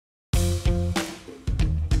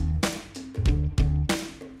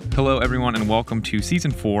Hello, everyone, and welcome to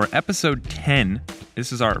Season 4, Episode 10.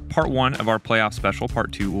 This is our Part 1 of our playoff special.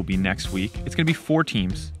 Part 2 will be next week. It's going to be 4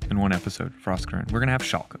 teams in one episode for us current. We're going to have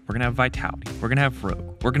Schalke. We're going to have Vitality. We're going to have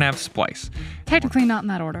Rogue. We're going to have Splyce. Technically not in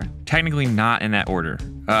that order. Technically not in that order.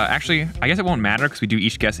 Actually, I guess it won't matter because we do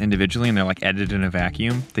each guess individually and they're like edited in a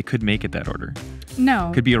vacuum. They could make it that order.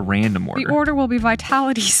 No. Could be a random order. The order will be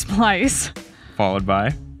Vitality, Splyce. Followed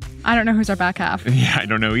by? I don't know who's our back half. Yeah, I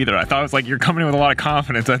don't know either. I thought it was like you're coming in with a lot of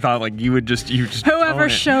confidence. I thought like you just whoever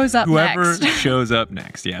shows up Whoever next. shows up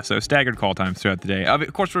next. Yeah, so staggered call times throughout the day.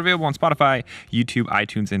 Of course, we're available on Spotify, YouTube,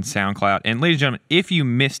 iTunes, and SoundCloud. And ladies and gentlemen, if you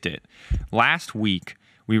missed it, last week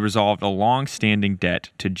we resolved a long-standing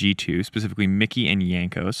debt to G2, specifically Mickey and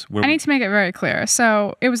Yankos. I need to make it very clear.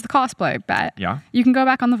 So it was the cosplay bet. Yeah. You can go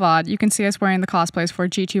back on the VOD. You can see us wearing the cosplays for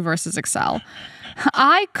G2 versus Excel.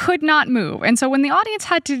 I could not move. And so when the audience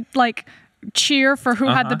had to like cheer for who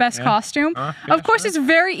had the best costume, of course it's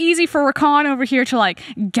very easy for Rakan over here to like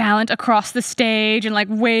gallant across the stage and like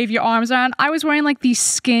wave your arms around. I was wearing like these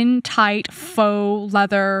skin tight faux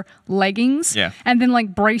leather leggings and then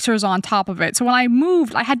like bracers on top of it. So when I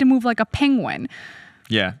moved, I had to move like a penguin.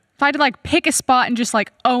 Yeah. So I had to like pick a spot and just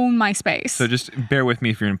like own my space. So just bear with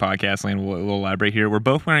me if you're in podcast land. We'll elaborate here. We're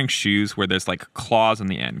both wearing shoes where there's like claws on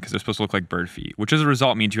the end because they're supposed to look like bird feet, which as a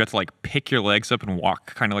result means you have to like pick your legs up and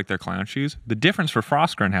walk kind of like their clown shoes. The difference for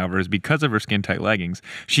Frostgren, however, is because of her skin tight leggings,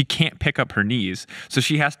 she can't pick up her knees. So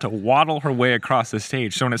she has to waddle her way across the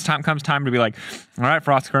stage. So when it's comes time to be like, all right,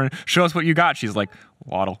 Frostgren, show us what you got. She's like,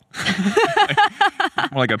 waddle.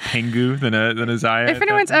 More like a Pengu than a Zaya. If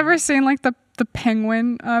anyone's ever seen like the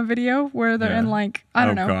penguin video where they're in like, I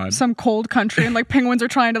don't know, some cold country and like penguins are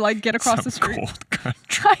trying to like get across the street. Cold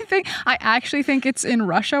country. I actually think it's in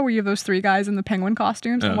Russia where you have those 3 guys in the penguin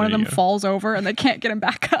costumes and one of them falls over and they can't get him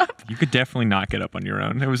back up. You could definitely not get up on your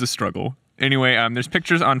own. It was a struggle. Anyway, there's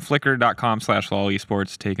pictures on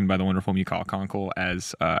flickr.com/lol-esports taken by the wonderful Mikal Konkol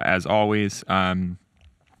as always.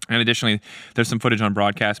 And additionally, there's some footage on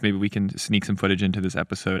broadcast. Maybe we can sneak some footage into this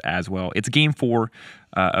episode as well. It's game 4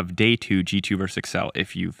 of day 2, G2 versus Excel.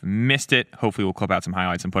 If you've missed it, hopefully we'll clip out some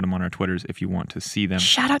highlights and put them on our Twitters if you want to see them.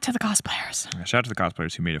 Shout out to the cosplayers. Shout out to the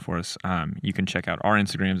cosplayers who made it for us. You can check out our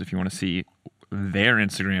Instagrams if you want to see their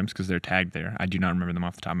Instagrams because they're tagged there. I do not remember them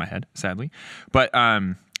off the top of my head, sadly. But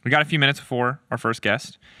we got a few minutes before our first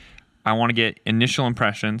guest. I want to get initial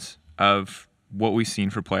impressions of what we've seen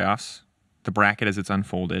for playoffs. The bracket as it's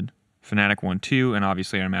unfolded, Fnatic 1-2, and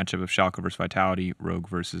obviously our matchup of Schalke versus Vitality, Rogue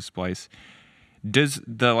versus Splyce. Does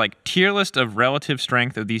the like tier list of relative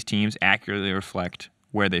strength of these teams accurately reflect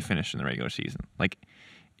where they finished in the regular season? Like,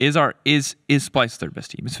 is Splyce third best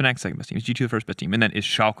team? Is Fnatic second best team? Is G2 the first best team? And then is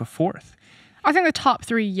Schalke fourth? I think the top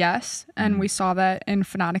 3, yes, and we saw that in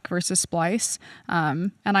Fnatic versus Splyce,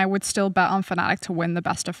 and I would still bet on Fnatic to win the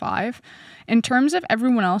best of 5. In terms of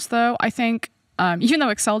everyone else, though, I think even though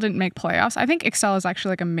Excel didn't make playoffs, I think Excel is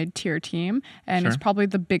actually like a mid-tier team, and it's probably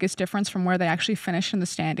the biggest difference from where they actually finished in the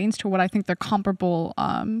standings to what I think their comparable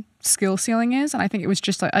skill ceiling is. And I think it was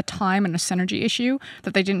just a time and a synergy issue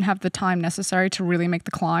that they didn't have the time necessary to really make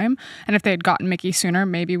the climb. And if they had gotten Mickey sooner,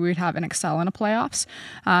 maybe we would have an Excel in a playoffs.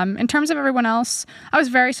 In terms of everyone else, I was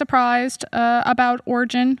very surprised about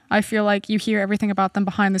Origin. I feel like you hear everything about them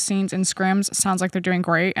behind the scenes in scrims. It sounds like they're doing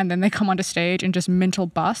great, and then they come onto stage and just mental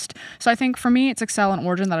bust. So I think for me, it's Excel and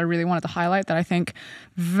Origin that I really wanted to highlight, that I think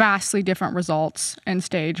vastly different results in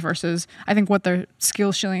stage versus I think what their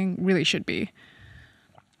skill ceiling really should be.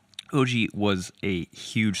 OG was a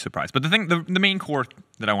huge surprise. But the main core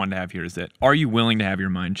that I wanted to have here is that, are you willing to have your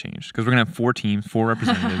mind changed? Because we're going to have 4 teams, 4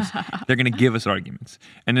 representatives. They're going to give us arguments.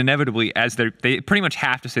 And inevitably, as they pretty much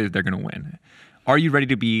have to say that they're going to win. Are you ready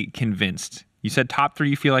to be convinced? You said top 3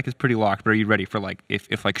 you feel like is pretty locked, but are you ready for like,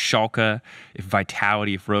 if like Schalke, if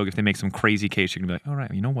Vitality, if Rogue, if they make some crazy case, you're going to be like, all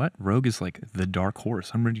right, you know what? Rogue is like the dark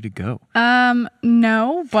horse. I'm ready to go.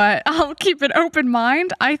 No, but I'll keep an open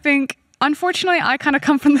mind. I think, unfortunately, I kind of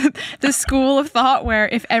come from the school of thought where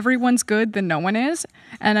if everyone's good, then no one is.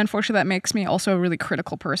 And unfortunately, that makes me also a really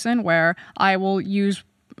critical person where I will use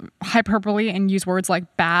hyperbole and use words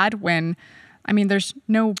like bad when, I mean, there's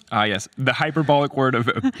no... yes. The hyperbolic word of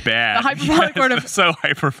bad. The hyperbolic word of... So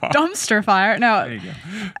hyperbolic. Dumpster fire. No. There you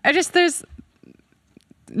go. There's...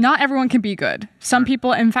 Not everyone can be good. Some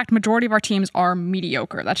people, in fact, majority of our teams are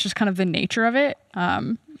mediocre. That's just kind of the nature of it.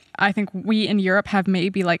 I think we in Europe have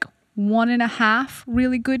maybe like 1.5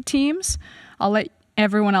 really good teams. I'll let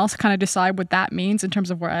everyone else kind of decide what that means in terms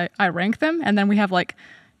of where I rank them. And then we have like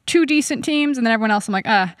 2 decent teams, and then everyone else I'm like,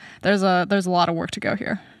 there's a lot of work to go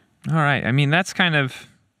here. All right. I mean, that's kind of...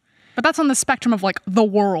 But that's on the spectrum of like the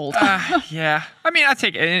world. Yeah. I mean, I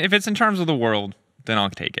take it. If it's in terms of the world, then I'll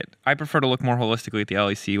take it. I prefer to look more holistically at the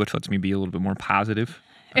LEC, which lets me be a little bit more positive.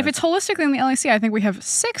 If it's holistically in the LEC, I think we have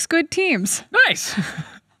 6 good teams. Nice.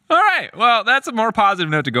 All right. Well, that's a more positive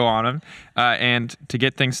note to go on. And to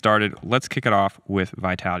get things started, let's kick it off with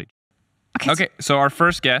Vitality. Okay. So our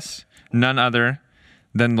first guest, none other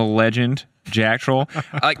than the legend, Jactroll.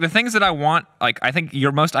 Like the things that I want, like I think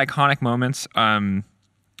your most iconic moments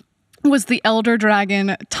was the Elder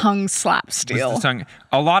Dragon tongue slap steal.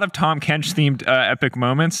 A lot of Tom Kench themed epic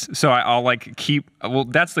moments. So I'll like keep. Well,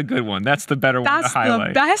 that's the good one. That's the better one to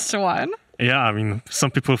highlight. That's the best one. Yeah, I mean, some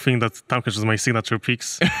people think that Tom Kench is my signature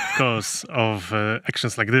picks because of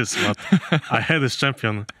actions like this, but I had this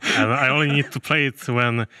champion, and I only need to play it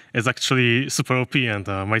when it's actually super OP, and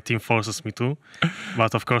my team forces me to.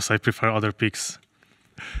 But of course, I prefer other picks.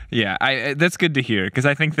 Yeah, that's good to hear, because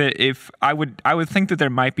I think that if I would think that there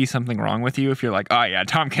might be something wrong with you if you're like, oh yeah,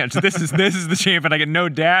 Tom Kench, this is the champion. I get no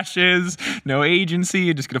dashes, no agency,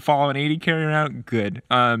 you're just gonna follow an 80 carry around. Good.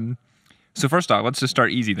 So first off, let's just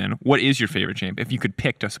start easy then. What is your favorite champ? If you could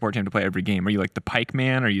pick to support champ to play every game, are you like the Pike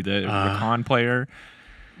man? Are you the Recon player?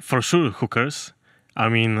 For sure, hookers. I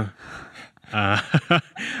mean,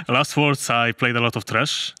 last Worlds I played a lot of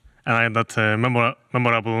Thresh, and I had that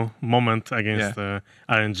memorable moment against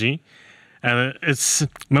RNG. And it's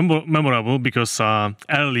memorable because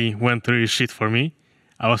early went really shit for me.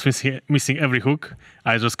 I was missing every hook.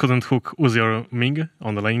 I just couldn't hook Uzi or Ming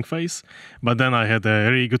on the laning phase. But then I had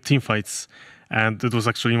really good team fights, and it was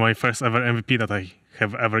actually my first ever MVP that I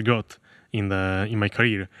have ever got in my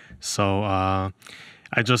career. So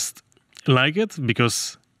I just like it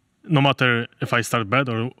because no matter if I start bad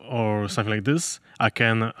or something like this, I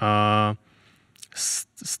can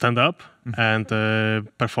stand up and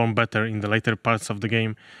perform better in the later parts of the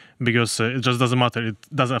game, because it just doesn't matter. It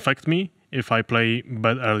doesn't affect me if I play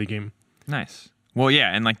bad early game. Nice. Well,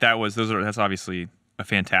 yeah, and like that's obviously a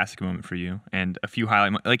fantastic moment for you, and a few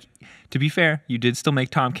highlight. Like, to be fair, you did still make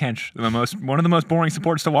Tom Kench one of the most boring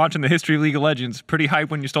supports to watch in the history of League of Legends. Pretty hype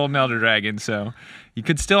when you stole an Elder Dragon, so you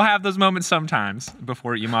could still have those moments sometimes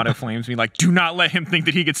before Yamato flames me. Like, do not let him think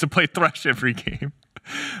that he gets to play Thresh every game.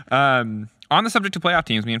 On the subject of playoff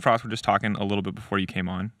teams, me and Frost were just talking a little bit before you came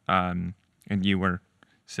on, and you were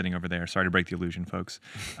sitting over there. Sorry to break the illusion, folks.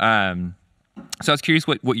 So I was curious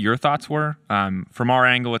what your thoughts were. From our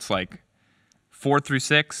angle, it's like 4 through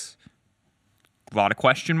 6, a lot of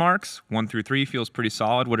question marks. 1 through 3 feels pretty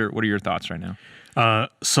solid. What are your thoughts right now?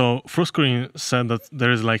 So Frost Screen said that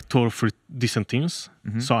there is like 2 or 3 decent teams.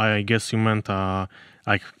 So I guess you meant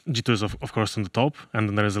like G2 is of course on the top, and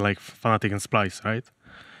then there is like Fnatic and Splyce, right?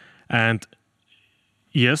 And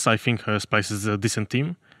yes, I think Splyce is a decent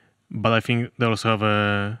team, but I think they also have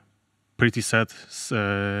a pretty set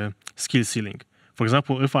skill ceiling. For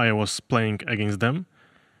example, if I was playing against them,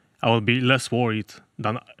 I would be less worried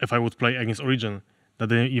than if I would play against Origin, that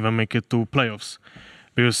they even make it to playoffs.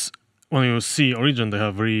 Because when you see Origin, they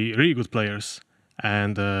have really, really good players.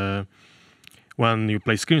 And when you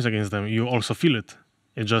play scrims against them, you also feel it.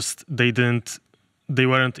 It just, they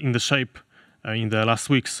weren't in the shape in the last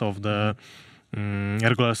weeks of the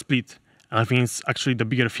regular split. And I think it's actually the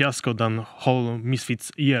bigger fiasco than whole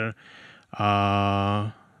Misfits year,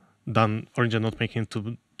 than Origin not making it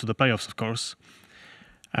to the playoffs, of course.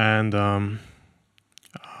 And I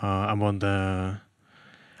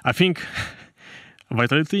think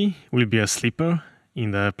Vitality will be a sleeper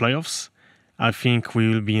in the playoffs. I think we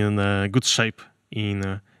will be in good shape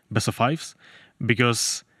in best of fives,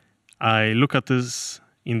 because I look at this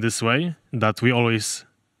in this way, that we always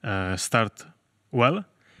start well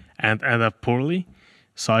and end up poorly.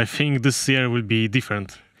 So I think this year will be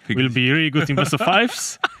different. We'll be really good in best of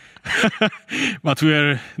fives, but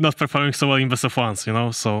we're not performing so well in best of ones, you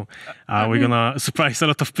know, so we're gonna surprise a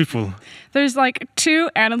lot of people. There's like 2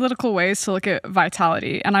 analytical ways to look at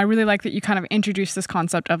Vitality, and I really like that you kind of introduced this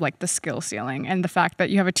concept of like the skill ceiling, and the fact that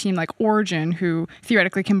you have a team like Origin who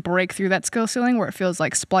theoretically can break through that skill ceiling, where it feels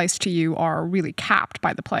like Splyce to you are really capped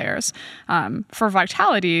by the players. For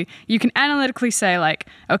Vitality, you can analytically say like,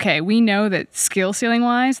 okay, we know that skill ceiling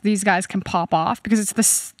wise, these guys can pop off, because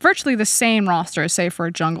it's virtually the same roster, say for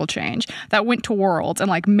a jungle change, that went to Worlds and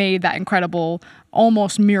like made that incredible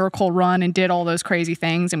almost miracle run and did all those crazy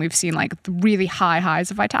things, and we've seen like really high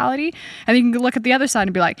highs of Vitality. And you can look at the other side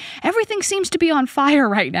and be like, everything seems to be on fire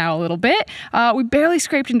right now a little bit. We barely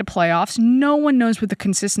scraped into playoffs. No one knows what the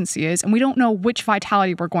consistency is, and we don't know which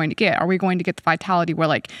Vitality we're going to get. Are we going to get the Vitality where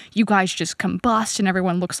like you guys just combust and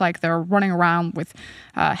everyone looks like they're running around with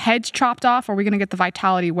heads chopped off? Or are we going to get the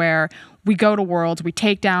Vitality where we go to Worlds, we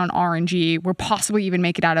take down RNG, we're possibly even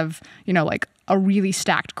make it out of, you know, like a really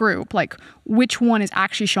stacked group? Like, which one is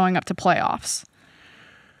actually showing up to playoffs?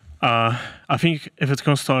 I think if it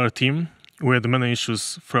comes to our team, we had many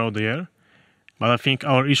issues throughout the year, but I think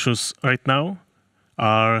our issues right now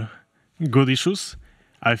are good issues.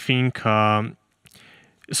 I think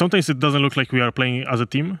sometimes it doesn't look like we are playing as a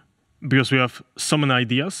team because we have so many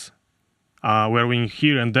ideas. We're winning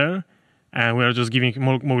here and there, and we are just giving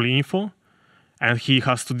Mowgli info, and he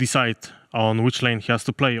has to decide on which lane he has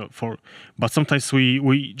to play for. But sometimes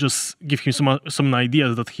we just give him some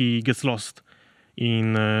ideas that he gets lost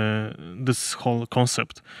in this whole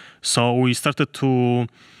concept. So we started to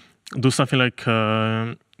do something like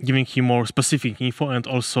giving him more specific info and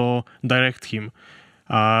also direct him.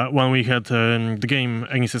 When we had the game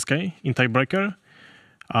against SK in tiebreaker,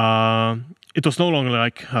 it was no longer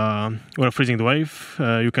like we're freezing the wave,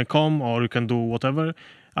 you can come or you can do whatever.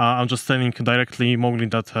 I'm just telling directly Mowgli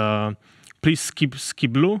that please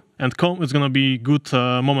skip blue and come, it's gonna be good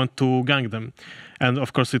moment to gank them. And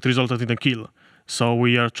of course it resulted in a kill. So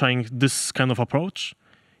we are trying this kind of approach,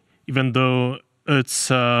 even though it's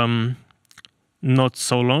not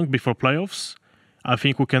so long before playoffs. I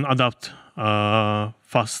think we can adapt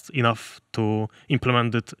fast enough to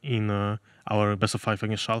implement it in our best of 5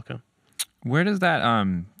 against Schalke. Where does that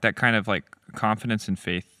that kind of like confidence and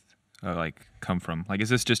faith like come from? Like, is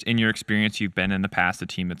this just in your experience? You've been in the past a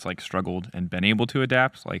team that's like struggled and been able to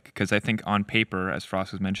adapt. Like, because I think on paper, as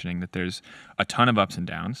Frost was mentioning, that there's a ton of ups and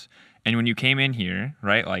downs. And when you came in here,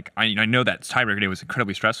 right? Like, I know that tiebreaker day was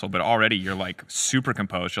incredibly stressful, but already you're like super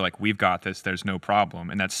composed. You're like, we've got this. There's no problem.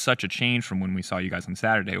 And that's such a change from when we saw you guys on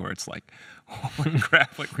Saturday, where it's like, holy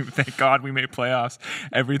crap! Like, thank God we made playoffs.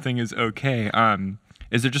 Everything is okay.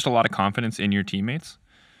 Is there just a lot of confidence in your teammates?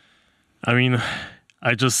 I mean,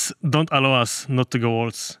 I just don't allow us not to go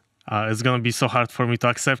worlds. It's gonna be so hard for me to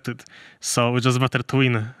accept it. So it's just better to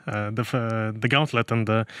win the gauntlet and,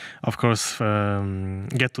 of course,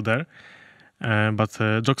 get to there.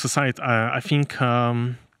 But jokes aside, I think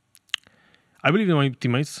I believe in my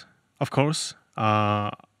teammates. Of course,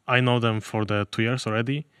 I know them for the 2 years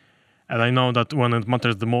already, and I know that when it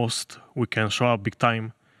matters the most, we can show up big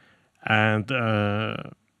time. And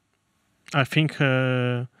I think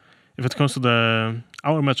if it comes to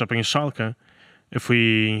our matchup against Schalke, if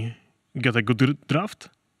we get a good draft,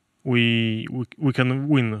 we can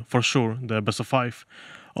win for sure the best of 5.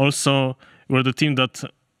 Also, we're the team that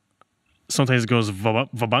sometimes goes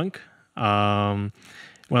va-bank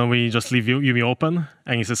when we just leave Yumi open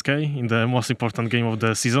against SK in the most important game of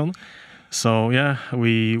the season. So yeah,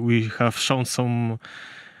 we have shown some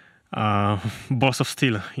balls of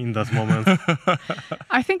steel in that moment.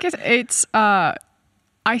 I think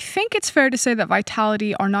I think it's fair to say that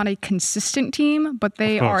Vitality are not a consistent team, but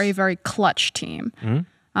they are a very clutch team. Mm-hmm.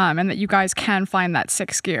 And that you guys can find that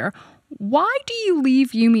 6th gear. Why do you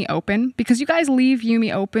leave Yumi open? Because you guys leave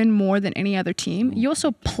Yumi open more than any other team. You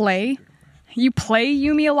also play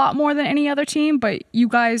Yumi a lot more than any other team, but you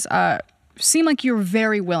guys seem like you're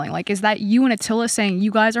very willing. Like, is that you and Attila saying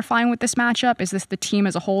you guys are fine with this matchup? Is this the team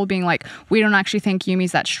as a whole being like, we don't actually think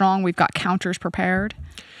Yumi's that strong, we've got counters prepared?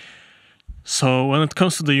 So when it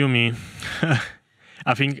comes to the Yumi,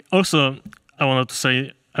 I think also I wanted to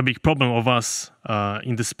say a big problem of us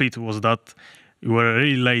in the split was that we were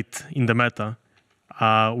really late in the meta.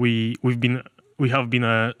 We have been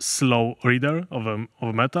a slow reader of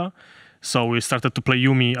a meta, so we started to play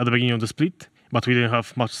Yumi at the beginning of the split, but we didn't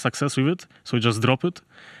have much success with it, so we just dropped it.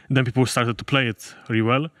 Then people started to play it really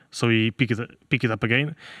well, so we pick it up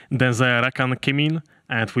again. Then the Rakan came in,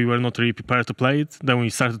 and we were not really prepared to play it. Then we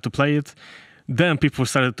started to play it. Then people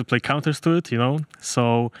started to play counters to it,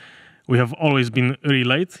 So we have always been really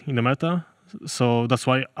late in the meta. So that's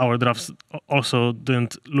why our drafts also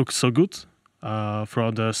didn't look so good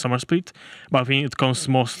throughout the summer split. But I think it comes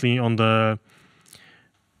mostly on the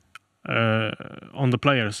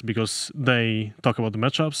players, because they talk about the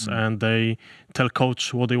matchups and they tell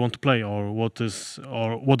coach what they want to play or what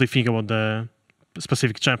they think about the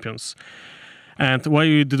specific champions. And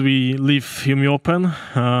why did we leave Yumi open?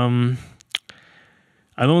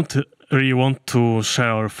 I don't really want to share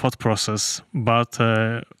our thought process, but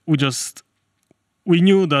we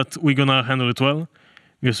knew that we're gonna handle it well,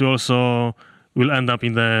 because we also will end up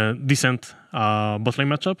in the decent bot lane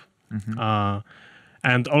matchup. Mm-hmm.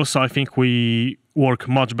 And also I think we work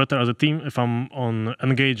much better as a team if I'm on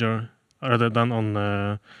Engager rather than on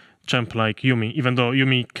a champ like Yumi. Even though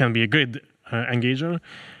Yumi can be a great Engager,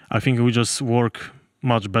 I think we just work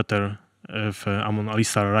much better if I'm on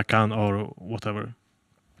Alistar, Rakan, or whatever.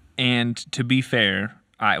 And to be fair,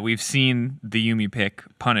 we've seen the Yumi pick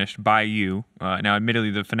punished by you. Now,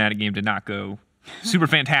 admittedly, the Fnatic game did not go super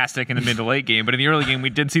fantastic in the mid to late game, but in the early game, we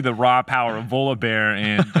did see the raw power of Volibear,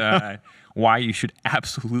 and why you should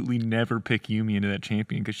absolutely never pick Yumi into that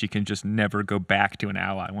champion, because she can just never go back to an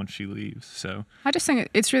ally once she leaves. So I just think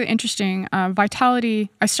it's really interesting. Vitality,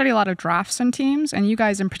 I study a lot of drafts and teams, and you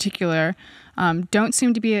guys in particular don't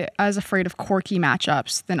seem to be as afraid of quirky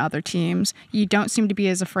matchups than other teams. You don't seem to be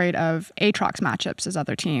as afraid of Aatrox matchups as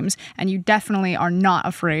other teams, and you definitely are not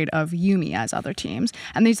afraid of Yumi as other teams.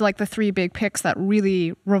 And these are like the three big picks that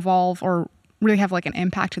really revolve or really have like an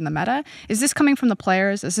impact in the meta. Is this coming from the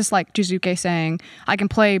players? Is this like Jizuke saying, I can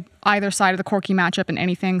play either side of the quirky matchup in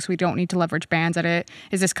anything, so we don't need to leverage bans at it?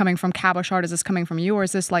 Is this coming from Cabochard? Is this coming from you? Or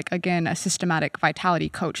is this like, again, a systematic Vitality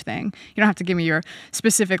coach thing? You don't have to give me your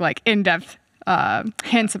specific like in-depth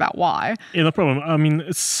hints about why. Yeah, no problem. I mean,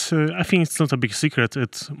 it's I think it's not a big secret.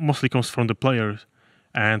 It mostly comes from the players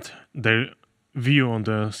and their view on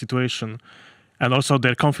the situation, and also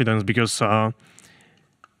their confidence, because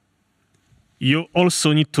you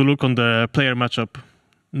also need to look on the player matchup,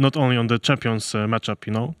 not only on the champions matchup,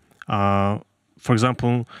 you know. For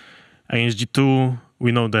example, against G2,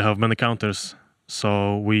 we know they have many counters,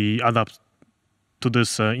 so we adapt to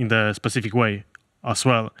this in the specific way as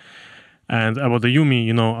well. And about the Yumi,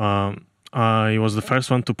 you know, I was the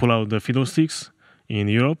first one to pull out the Fiddlesticks in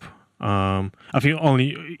Europe. I think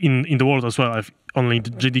only in the world as well. Only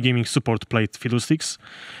the JD Gaming support played Fiddlesticks.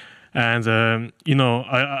 And, you know,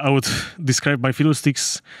 I would describe my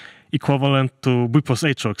Fiddlesticks equivalent to Bwipo's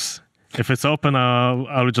Aatrox. If it's open,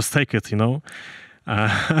 I will just take it, you know.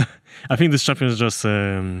 I think this champion is just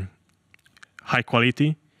high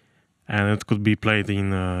quality, and it could be played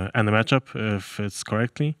in any matchup if it's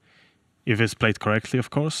played correctly, of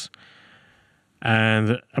course.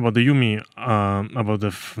 And about the Yumi, about the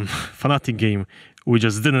Fnatic game, we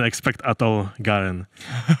just didn't expect at all Garen.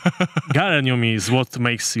 Garen Yumi is what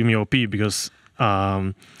makes Yumi OP, because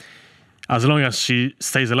as long as she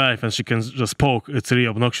stays alive and she can just poke, it's really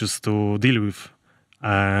obnoxious to deal with.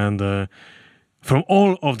 And from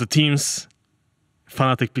all of the teams,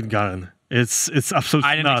 Fnatic picked Garen. It's absolutely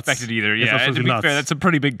I didn't nuts. expect it either. It's Yeah, and to be nuts. fair, that's a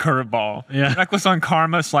pretty big curveball. Yeah. Reckless on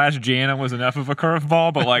Karma / Janna was enough of a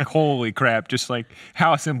curveball, but like, holy crap, just like,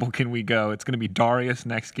 how simple can we go? It's going to be Darius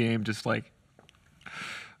next game, just like,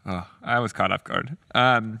 I was caught off guard.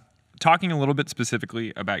 Talking a little bit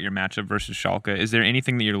specifically about your matchup versus Schalke, is there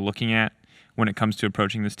anything that you're looking at when it comes to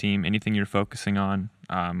approaching this team? Anything you're focusing on?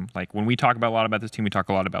 Like when we talk a lot about this team, we talk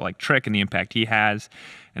a lot about like Trick and the impact he has,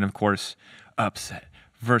 and of course, Upset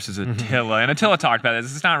versus Attila. And Attila talked about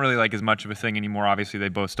this. It's not really like as much of a thing anymore. Obviously, they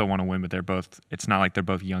both still want to win, but it's not like they're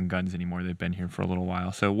both young guns anymore. They've been here for a little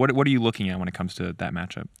while. So what are you looking at when it comes to that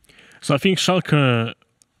matchup? So I think Schalke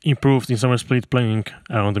improved in summer split playing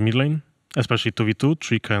on the mid lane, especially 2v2,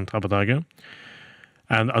 Trick and Abadage.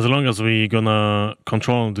 And as long as we gonna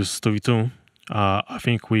control this 2v2, I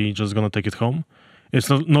think we just gonna take it home. It's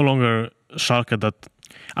no longer Schalke that,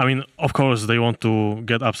 I mean, of course they want to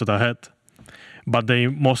get Upset ahead, but they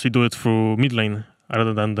mostly do it through mid lane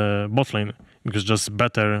rather than the bot lane, because just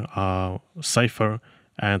better, safer,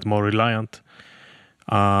 and more reliant.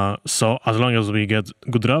 So as long as we get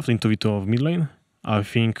good draft into V2 of mid lane, I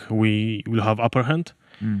think we will have upper hand.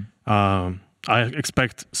 I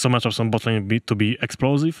expect so matchups on bot lane to be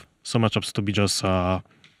explosive, so matchups to be just how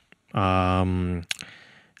do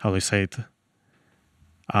I say it?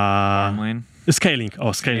 Farm lane? Scaling.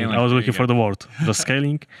 Scaling. I was looking for the word. Just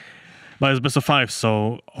scaling. But it's best of 5,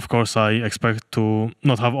 so of course I expect to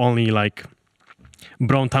not have only like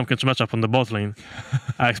Braun Tamkech matchup on the bot lane.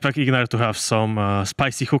 I expect Ignite to have some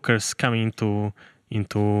spicy hookers coming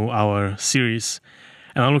into our series.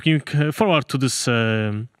 And I'm looking forward to this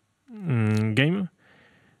game,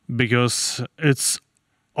 because it's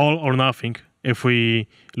all or nothing. If we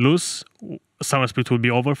lose, Summer Split will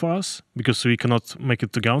be over for us, because we cannot make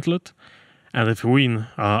it to Gauntlet. And if we win,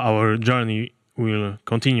 our journey will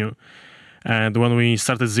continue. And when we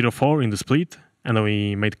started 0-4 in the split, and then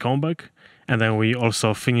we made comeback, and then we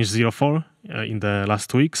also finished 0-4 in the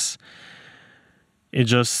last weeks, it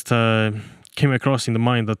just came across in the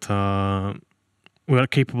mind that we are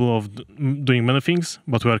capable of doing many things,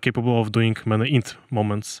 but we are capable of doing many int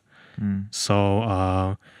moments. So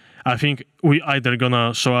I think we either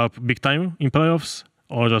gonna show up big time in playoffs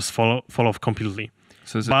or just fall off completely.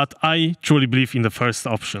 But I truly believe in the first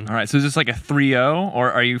option. All right, so is this like a 3-0,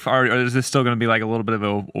 or or is this still going to be like a little bit of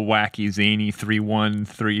a wacky, zany 3-1,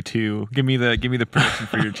 3-2? Give me the prediction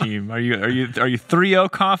for your team. Are you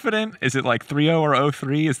 3-0 confident? Is it like 3-0 or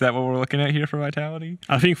 0-3? Is that what we're looking at here for Vitality?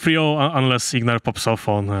 I think 3-0 unless Ignar pops off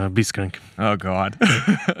on Blitzcrank. Oh God,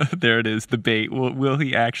 there it is, the bait. Will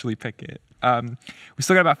he actually pick it? We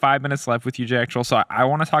still got about 5 minutes left with you, Jactroll. So I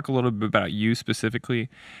want to talk a little bit about you specifically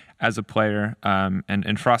as a player.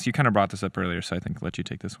 And Frost, you kind of brought this up earlier, so I think I'll let you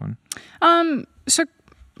take this one. So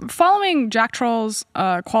following Jactroll's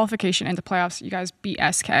qualification into playoffs, you guys beat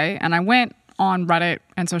SK, and I went on Reddit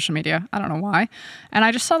and social media. I don't know why. And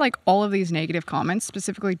I just saw like all of these negative comments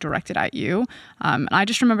specifically directed at you. And I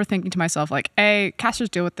just remember thinking to myself, like, casters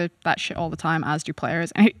deal with that shit all the time, as do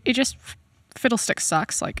players. And it just, fiddlestick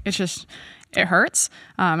sucks. Like, it hurts.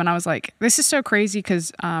 And I was like, this is so crazy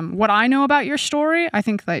because what I know about your story, I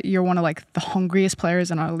think that you're one of like the hungriest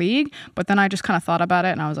players in our league. But then I just kind of thought about it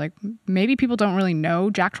and I was like, maybe people don't really know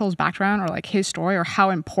Jactroll's background or like his story or how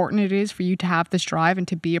important it is for you to have this drive and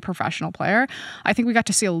to be a professional player. I think we got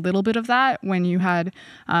to see a little bit of that when you had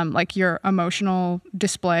like your emotional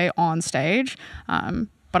display on stage.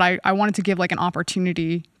 But I wanted to give like an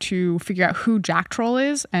opportunity to figure out who Jactroll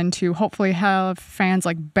is and to hopefully have fans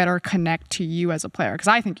like better connect to you as a player, because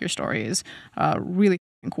I think your story is really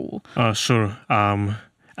cool. Sure.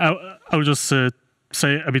 I will just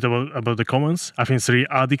say a bit about the comments. I think it's really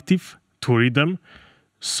addictive to read them,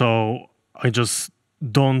 so I just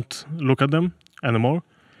don't look at them anymore.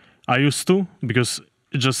 I used to, because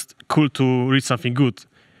it's just cool to read something good,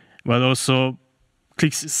 but also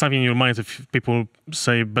clicks something in your mind if people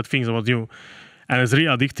say bad things about you, and it's really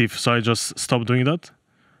addictive, so I just stopped doing that.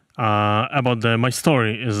 About my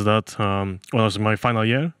story is that when I was in my final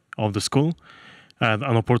year of the school, I had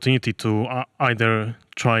an opportunity to either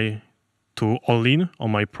try to all in on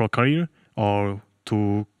my pro career or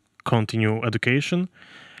to continue education.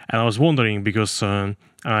 And I was wondering, because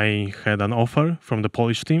I had an offer from the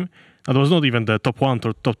Polish team that was not even the top 1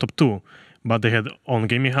 or top 2, but they had own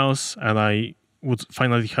gaming house, and I would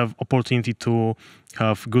finally have opportunity to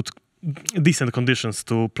have decent conditions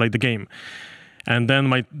to play the game. And then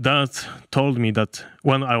my dad told me that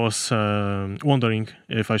when I was wondering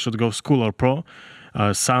if I should go school or pro,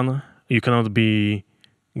 son, you cannot be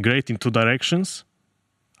great in 2 directions.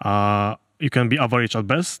 You can be average at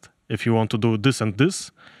best if you want to do this and this,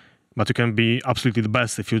 but you can be absolutely the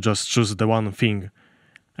best if you just choose the one thing.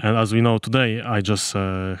 And as we know today, I just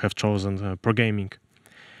have chosen pro gaming.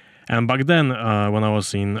 And back then, when I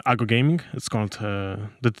was in Ago Gaming, it's called,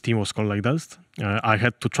 the team was called like that, I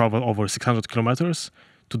had to travel over 600 kilometers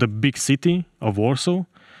to the big city of Warsaw.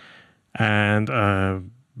 And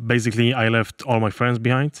basically, I left all my friends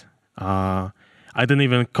behind. I didn't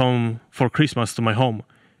even come for Christmas to my home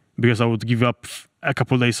because I would give up a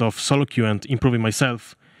couple of days of solo queue and improving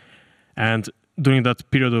myself. And during that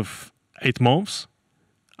period of 8 months,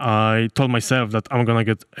 I told myself that I'm going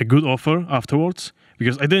to get a good offer afterwards,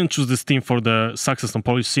 because I didn't choose this team for the success on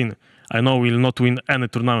Polish scene. I know we'll not win any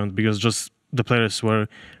tournament because just the players were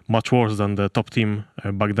much worse than the top team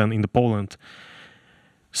back then in the Poland.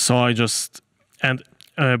 So I just, and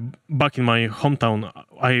back in my hometown,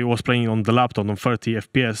 I was playing on the laptop on 30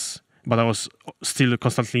 FPS, but I was still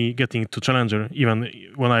constantly getting to Challenger. Even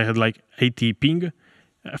when I had like 80 ping,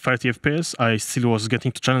 30 FPS, I still was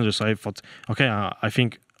getting to Challenger. So I thought, okay, I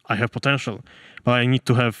think I have potential, but I need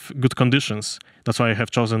to have good conditions. That's why I have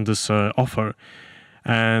chosen this offer.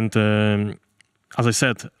 And as I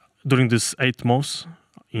said, during this 8 months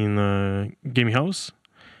in gaming house,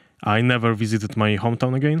 I never visited my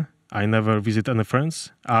hometown again. I never visited any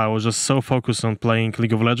friends. I was just so focused on playing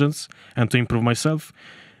League of Legends and to improve myself,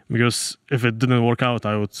 because if it didn't work out,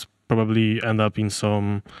 I would probably end up in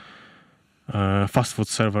some fast food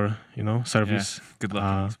server, service. Yeah. Good luck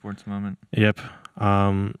in the sports moment. Yep.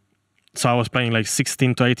 So I was playing like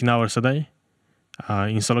 16 to 18 hours a day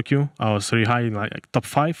in solo queue. I was really high, like top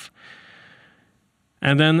 5.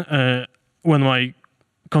 And then when my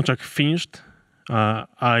contract finished,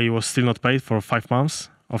 I was still not paid for 5 months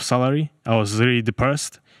of salary. I was really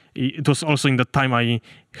depressed. It was also in that time I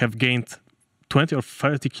have gained 20 or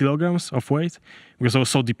 30 kilograms of weight, because I was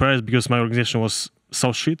so depressed because my organization was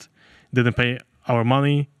so shit. Didn't pay our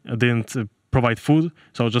money, didn't provide food.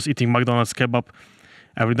 So I was just eating McDonald's kebab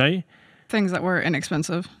every day. Things that were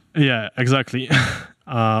inexpensive. Yeah, exactly.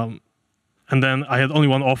 And then I had only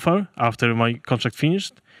one offer after my contract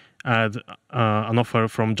finished. I had an offer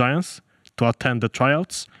from Giants to attend the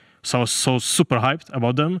tryouts. So I was so super hyped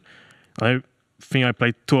about them. I think I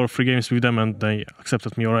played 2 or 3 games with them and they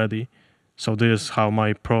accepted me already. So this is how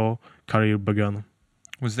my pro career began.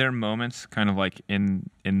 Was there moments kind of like in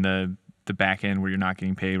the back end where you're not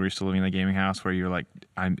getting paid, where you're still living in the gaming house, where you're like,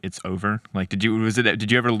 it's over? Like, did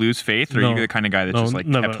you ever lose faith, or are you the kind of guy that just like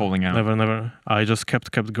never, kept holding out? Never. I just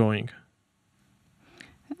kept going.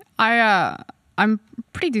 I I'm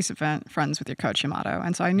pretty decent friends with your coach, Yamato.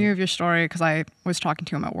 And so I knew of your story because I was talking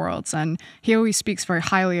to him at Worlds. And he always speaks very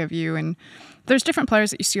highly of you. And there's different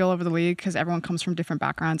players that you see all over the league because everyone comes from different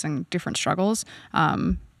backgrounds and different struggles.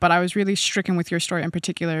 But I was really stricken with your story in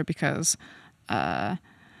particular because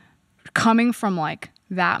coming from like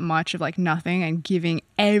that much of like nothing and giving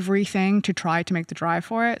everything to try to make the drive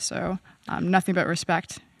for it. So nothing but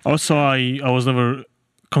respect. Also, I was never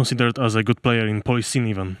considered as a good player in Polish scene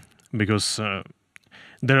even, because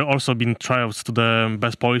there have also been tryouts to the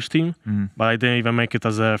best Polish team, but I didn't even make it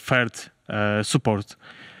as a third support,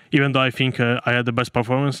 even though I think I had the best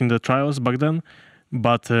performance in the trials back then.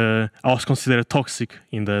 But I was considered toxic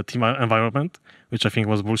in the team environment, which I think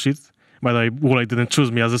was bullshit. By the way, Wulej didn't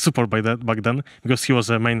choose me as a support back then because he was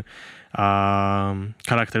a main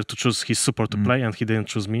character to choose his support to play, and he didn't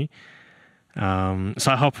choose me.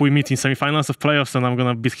 So I hope we meet in semifinals of playoffs, and I'm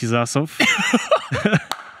gonna beat his ass off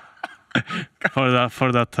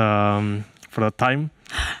for that time.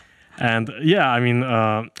 And yeah, I mean,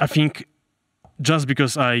 I think just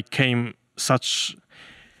because I came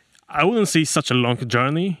I wouldn't say such a long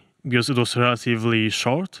journey because it was relatively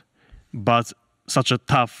short, but such a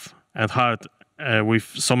tough and hard with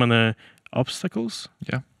so many obstacles.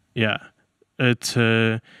 Yeah, it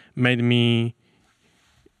made me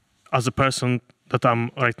as a person that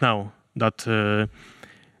I'm right now. That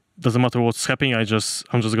doesn't matter what's happening. I'm just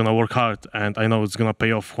gonna work hard, and I know it's gonna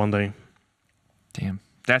pay off one day. Damn.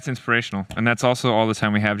 That's inspirational. And that's also all the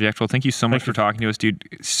time we have, Jactroll. Thank you so much for talking to us, dude.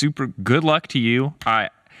 Super good luck to you.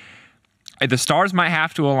 The stars might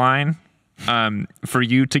have to align for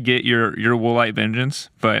you to get your Wulej vengeance,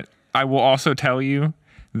 but I will also tell you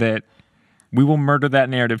that we will murder that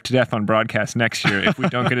narrative to death on broadcast next year if we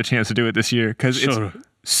don't get a chance to do it this year, because it's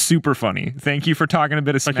super funny. Thank you for talking a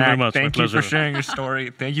bit of smack. Thank you very much. Thank you for sharing your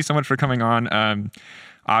story. Thank you so much for coming on.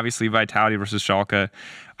 Obviously, Vitality versus Schalke.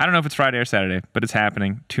 I don't know if it's Friday or Saturday, but it's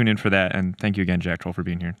happening. Tune in for that. And thank you again, Jactroll, for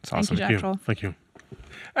being here. It's awesome. Thank you, Jactroll. Thank you.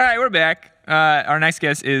 All right, we're back. Our next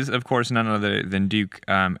guest is, of course, none other than Duke.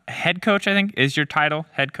 Head coach, I think, is your title.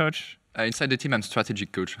 Head coach? Inside the team, I'm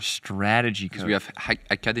strategic coach. Strategy coach. We have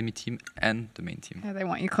academy team and the main team. Yeah, they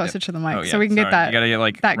want you closer to the mic, Oh, yeah, so we can get that. You gotta get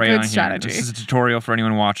like that right good on strategy. Here. This is a tutorial for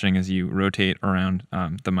anyone watching as you rotate around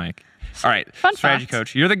the mic. All right, Fun strategy fact.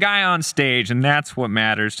 coach. You're the guy on stage, and that's what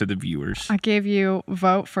matters to the viewers. I gave you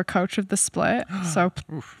vote for coach of the split, so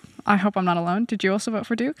I hope I'm not alone. Did you also vote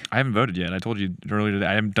for Duke? I haven't voted yet. I told you earlier today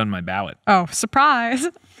I haven't done my ballot. Oh, surprise.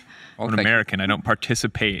 I'm an American. I don't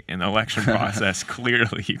participate in the election process.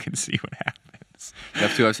 Clearly, you can see what happens. You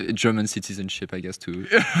have to have German citizenship, I guess, to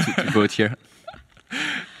vote here.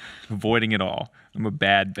 Avoiding it all. I'm a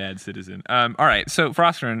bad citizen. All right. So,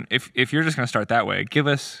 Frostern, if you're just going to start that way, give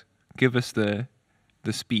us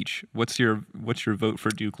the speech. What's your vote for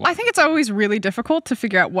Duke like? I think it's always really difficult to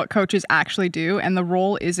figure out what coaches actually do, and the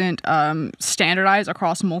role isn't standardized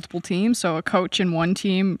across multiple teams. So a coach in one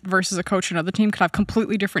team versus a coach in another team could have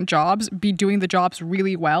completely different jobs, be doing the jobs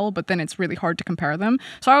really well, but then it's really hard to compare them.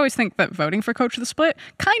 So I always think that voting for coach of the split,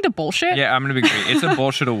 kind of bullshit. Yeah, I'm going to be great. It's a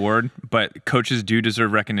bullshit award, but coaches do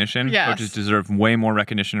deserve recognition. Yes. Coaches deserve way more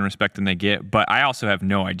recognition and respect than they get, but I also have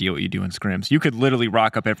no idea what you do in scrims. You could literally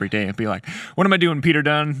rock up every day and be like, what am I doing, Peter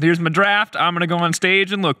Dunn? Here's my draft. I'm going to go on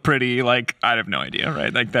stage and look pretty. Like, I have no idea,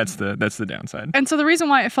 right? Like, that's the downside. And so the reason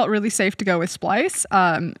why it felt really safe to go with Splyce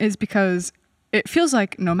is because it feels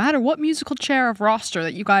like no matter what musical chair of roster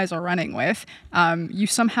that you guys are running with, you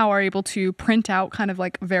somehow are able to print out kind of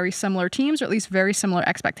like very similar teams, or at least very similar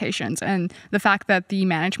expectations. And the fact that the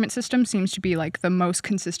management system seems to be like the most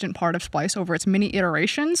consistent part of Splyce over its many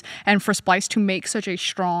iterations, and for Splyce to make such a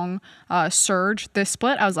strong surge this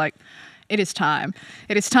split, I was like, it is time.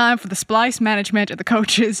 It is time for the Splyce management and the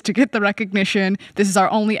coaches to get the recognition. This is our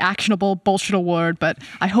only actionable bullshit award, but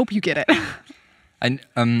I hope you get it. And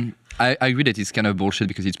I agree that it's kind of bullshit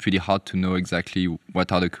because it's pretty hard to know exactly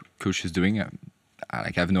what are the coaches doing.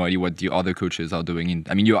 I have no idea what the other coaches are doing.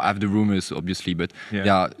 I mean, you have the rumors, obviously, but they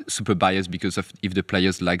are super biased because of if the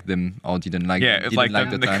players like them or didn't like them. Yeah, like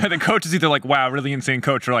the coach is either like, wow, really insane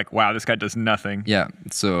coach, or like, wow, this guy does nothing. Yeah,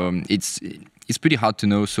 so it's pretty hard to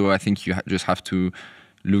know. So I think you just have to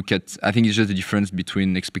look at, I think it's just the difference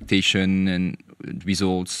between expectation and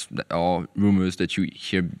results or rumors that you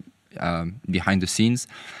hear behind the scenes.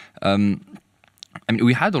 I mean,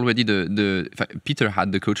 we had already Peter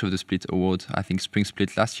had the Coach of the Split award, I think Spring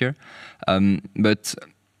Split last year. But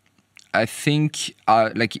I think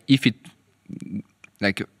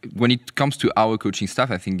when it comes to our coaching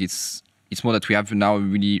staff, I think it's it's more that we have now a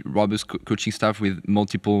really robust coaching staff with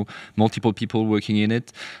multiple people working in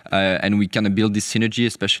it, and we kind of build this synergy.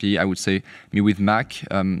 Especially, I would say, me with Mac,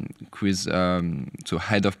 who is so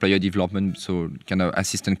head of player development, so kind of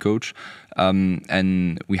assistant coach,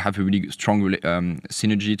 and we have a really strong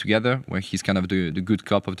synergy together, where he's kind of the good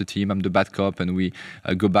cop of the team, I'm the bad cop, and we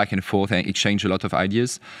go back and forth and exchange a lot of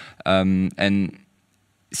ideas, and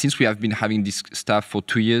since we have been having this staff for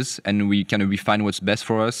 2 years and we kind of refine what's best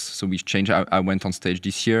for us, so we changed. I went on stage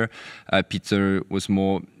this year. Peter was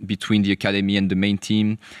more between the academy and the main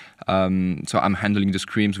team. So I'm handling the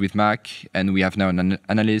scrims with Mac, and we have now an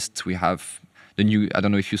analyst. We have the new, I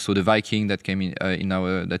don't know if you saw the Viking that came in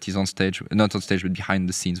our, that is on stage, not on stage, but behind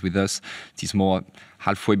the scenes with us. It is more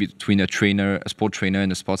halfway between a trainer, a sport trainer,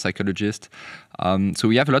 and a sports psychologist. So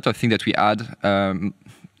we have a lot of things that we add,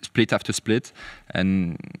 split after split,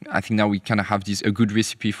 and I think now we kind of have a good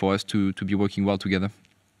recipe for us to be working well together.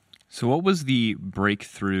 So what was the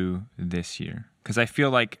breakthrough this year? Because I feel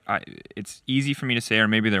like it's easy for me to say, or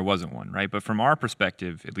maybe there wasn't one, right? But from our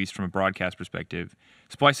perspective, at least from a broadcast perspective,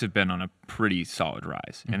 Splyce have been on a pretty solid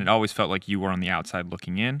rise. And it always felt like you were on the outside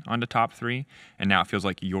looking in on the top 3, and now it feels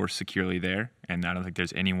like you're securely there. And I don't think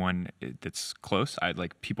there's anyone that's close.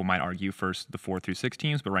 People might argue first the 4 through 6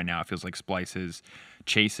 teams, but right now it feels like Splyce is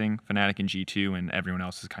chasing Fnatic and G2, and everyone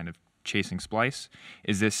else is kind of chasing Splyce.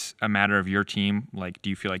 Is this a matter of your team? Do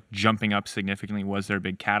you feel like jumping up significantly was there a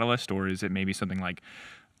big catalyst, or is it maybe something like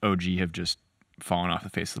OG have just fallen off the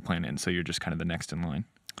face of the planet, and so you're just kind of the next in line?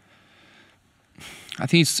 I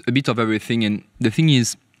think it's a bit of everything, and the thing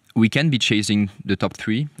is, we can be chasing the top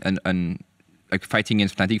 3 and like fighting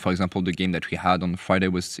against Fnatic, for example. The game that we had on Friday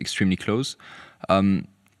was extremely close,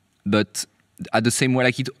 but at the same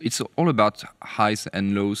way, it's all about highs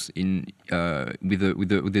and lows with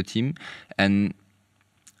the team, and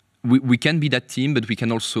we can be that team, but we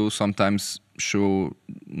can also sometimes show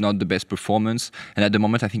not the best performance. And at the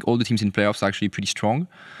moment, I think all the teams in playoffs are actually pretty strong.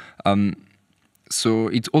 So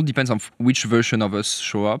it all depends on which version of us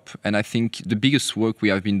show up. And I think the biggest work we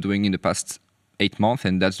have been doing in the past 8 months,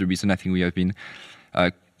 and that's the reason I think we have been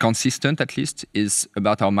consistent, at least, is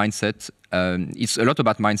about our mindset. It's a lot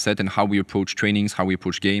about mindset and how we approach trainings, how we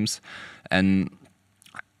approach games. And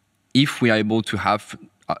if we are able to have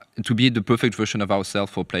to be the perfect version of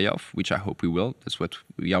ourselves for playoff, which I hope we will, that's what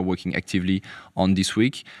we are working actively on this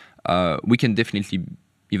week, we can definitely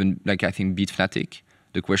even, I think, beat Fnatic.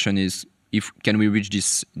 The question is, can we reach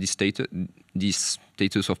this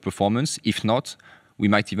status of performance? If not, we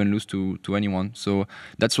might even lose to anyone. So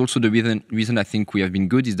that's also the reason I think we have been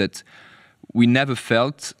good, is that we never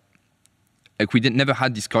felt like never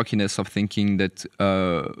had this cockiness of thinking that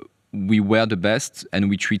we were the best and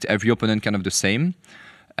we treat every opponent kind of the same.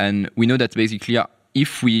 And we know that basically,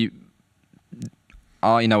 if we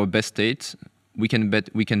are in our best state, we can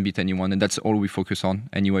beat anyone, and that's all we focus on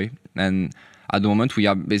anyway. And at the moment, we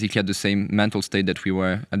are basically at the same mental state that we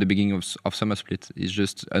were at the beginning of Summer Split. It's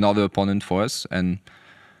just another opponent for us, and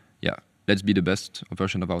yeah, let's be the best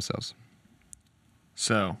version of ourselves.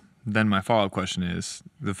 So then my follow-up question is,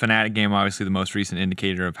 the Fnatic game, obviously the most recent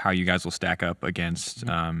indicator of how you guys will stack up against,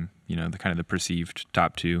 the kind of the perceived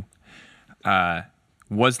top 2.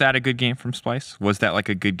 Was that a good game from Splyce? Was that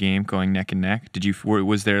a good game going neck and neck? Do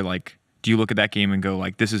you look at that game and go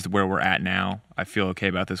this is where we're at now, I feel okay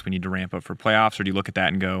about this, we need to ramp up for playoffs? Or do you look at that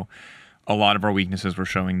and go, a lot of our weaknesses we're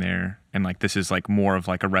showing there, and this is more of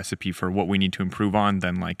a recipe for what we need to improve on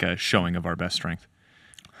than a showing of our best strength?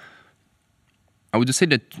 I would say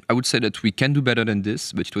that we can do better than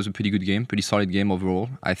this, but it was a pretty good game, pretty solid game overall.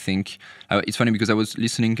 I think it's funny because I was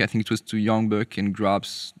listening, I think it was to Youngbuck and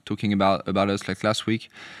Grabs talking about us last week,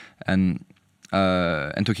 and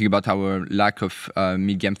talking about our lack of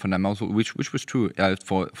mid-game fundamentals, which was true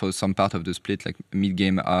for some part of the split,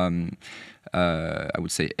 mid-game, I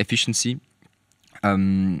would say, efficiency,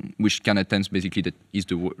 which kind of tends basically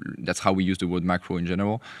that's how we use the word macro in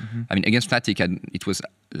general. Mm-hmm. I mean, against Fnatic, it was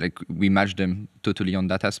we matched them totally on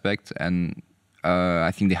that aspect, and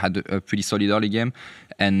I think they had a pretty solid early game,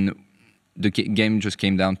 and the game just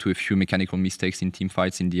came down to a few mechanical mistakes in team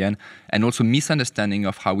fights in the end, and also misunderstanding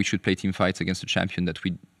of how we should play team fights against a champion that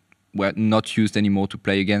we were not used anymore to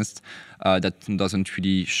play against, that doesn't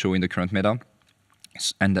really show in the current meta.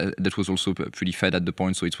 And that was also pretty fed at the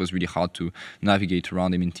point, so it was really hard to navigate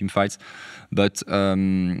around him in team fights. But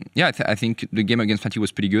I think the game against Fnatic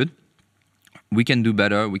was pretty good. We can do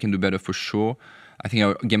better. We can do better for sure. I think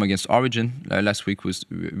our game against Origin last week was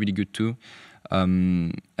really good too.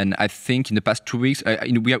 And I think in the past 2 weeks,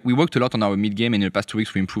 we worked a lot on our mid game, and in the past 2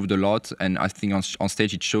 weeks we improved a lot. And I think on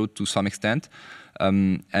stage it showed to some extent.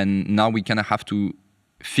 And now we kind of have to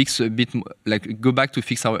fix a bit, go back to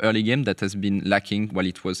fix our early game that has been lacking while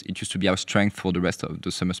it used to be our strength for the rest of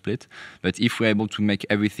the summer split. But if we're able to make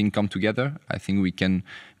everything come together, I think we can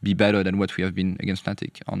be better than what we have been against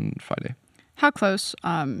Fnatic on Friday. How close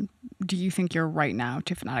do you think you're right now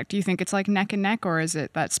to Fnatic? Do you think it's like neck and neck, or is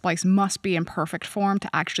it that Splyce must be in perfect form to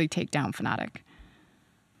actually take down Fnatic?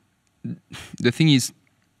 The thing is,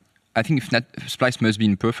 I think Splyce must be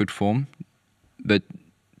in perfect form, but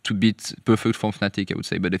to beat perfect form Fnatic, I would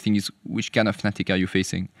say. But the thing is, which kind of Fnatic are you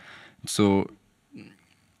facing? So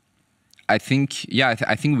I think,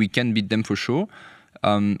 I think we can beat them for sure.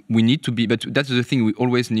 We need to be, but that's the thing, we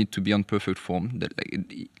always need to be on perfect form.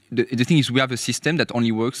 The thing is, we have a system that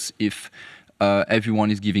only works if everyone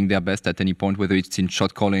is giving their best at any point, whether it's in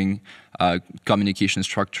shot calling, communication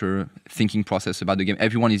structure, thinking process about the game.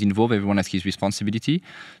 Everyone is involved, everyone has his responsibility.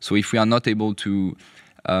 So if we are not able to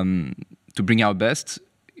bring our best,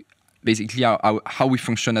 basically how we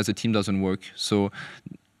function as a team doesn't work. So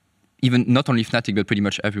even not only Fnatic, but pretty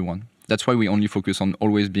much everyone. That's why we only focus on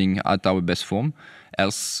always being at our best form.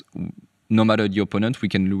 Else, no matter the opponent, we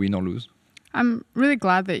can win or lose. I'm really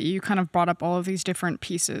glad that you kind of brought up all of these different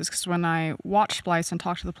pieces, because when I watch Splyce and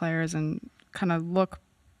talk to the players and kind of look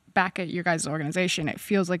back at your guys' organization, it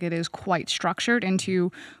feels like it is quite structured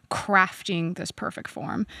into crafting this perfect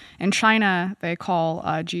form. In China, they call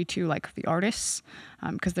G2 like the artists,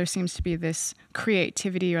 because there seems to be this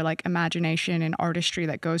creativity or like imagination and artistry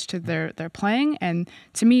that goes to their playing. And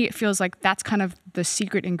to me, it feels like that's kind of the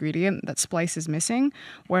secret ingredient that Splyce is missing,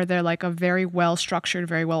 where they're like a very well-structured,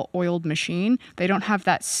 very well-oiled machine. They don't have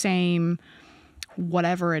that same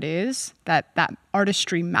whatever it is, that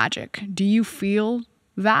artistry magic. Do you feel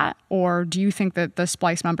that, or do you think that the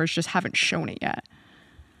Splyce members just haven't shown it yet?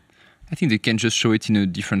 I think they can just show it in a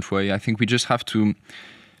different way. I think we just have to,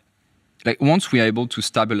 once we are able to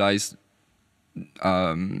stabilize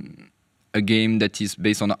a game that is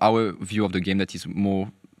based on our view of the game, that is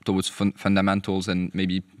more towards fundamentals and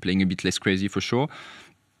maybe playing a bit less crazy for sure,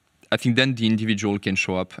 I think then the individual can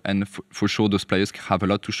show up, and for sure those players have a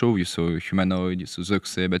lot to show. You saw Humanoid, you saw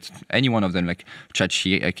Zuxe, but any one of them, like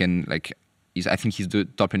Chachi, I think he's the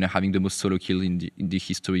top laner having the most solo kill in the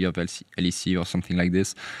history of LEC or something like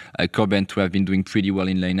this. Corbin who have been doing pretty well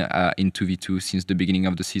in lane in 2v2 since the beginning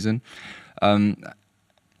of the season.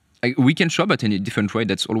 We can show up in a different way.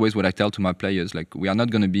 That's always what I tell to my players. We are not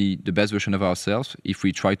going to be the best version of ourselves if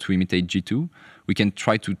we try to imitate G2. We can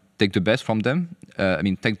try to take the best from them.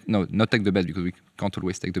 Not take the best, because we can't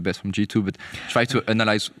always take the best from G2, but try to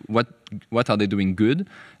analyze what are they doing good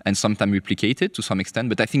and sometimes replicate it to some extent.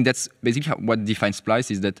 But I think that's basically what defines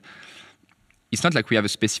Splyce, is that it's not like we have a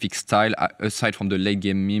specific style aside from the late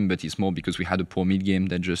game meme, but it's more because we had a poor mid game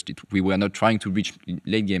that we were not trying to reach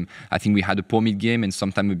late game. I think we had a poor mid game and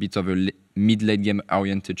sometimes a bit of a mid-late game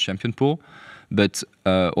oriented champion pool. But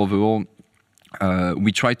overall,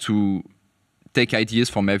 we try to take ideas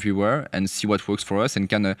from everywhere and see what works for us, and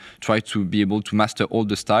kind of try to be able to master all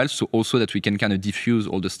the styles, so also that we can kind of diffuse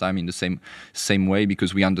all the style in the same way,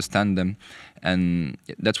 because we understand them. And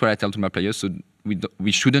that's what I tell to my players. So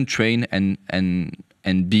we shouldn't train and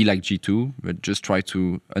be like G2, but just try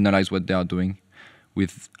to analyze what they are doing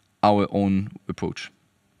with our own approach.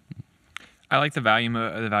 I like the value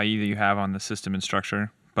that you have on the system and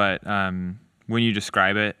structure, but when you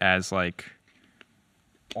describe it as like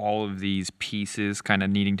all of these pieces kind of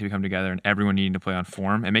needing to come together and everyone needing to play on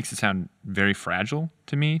form, it makes it sound very fragile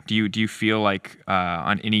to me. Do you feel like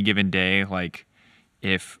on any given day, like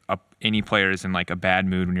if any player is in like a bad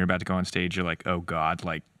mood when you're about to go on stage, you're like, oh God,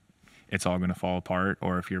 like it's all going to fall apart?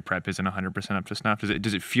 Or if your prep isn't 100% up to snuff,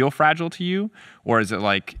 does it feel fragile to you? Or is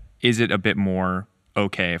it a bit more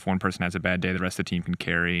okay if one person has a bad day, the rest of the team can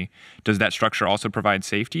carry? Does that structure also provide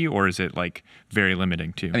safety, or is it like very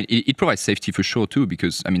limiting too? I mean, it provides safety for sure too,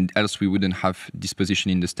 because else we wouldn't have this position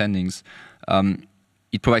in the standings.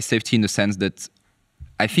 It provides safety in the sense that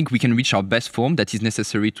I think we can reach our best form that is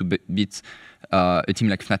necessary to beat a team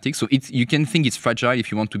like Fnatic. So you can think it's fragile if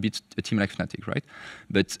you want to beat a team like Fnatic, right?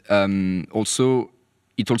 But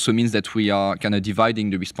it also means that we are kind of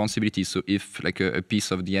dividing the responsibility. So if like a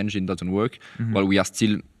piece of the engine doesn't work, well, we are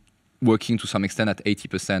still working to some extent at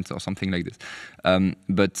 80% or something like this. And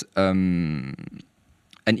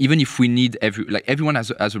even if we need everyone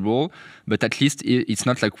has a role, but at least it's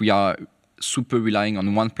not like we are super relying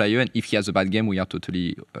on one player, and if he has a bad game, we are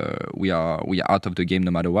totally we are out of the game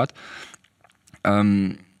no matter what.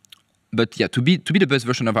 But yeah, to be the best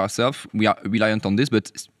version of ourselves, we are reliant on this.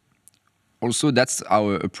 But also, that's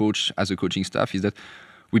our approach as a coaching staff, is that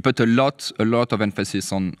we put a lot of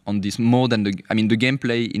emphasis on this more than the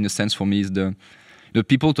gameplay. In a sense, for me, is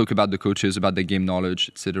people talk about the coaches, about the game knowledge,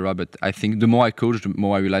 etc. But I think the more I coach, the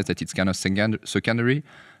more I realize that it's kind of secondary.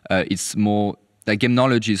 It's more like game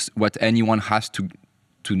knowledge is what anyone has to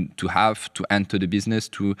have to enter the business,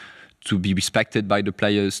 to be respected by the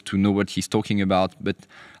players, to know what he's talking about. But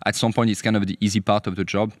at some point, it's kind of the easy part of the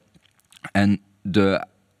job, and the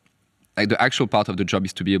actual part of the job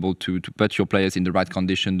is to be able to put your players in the right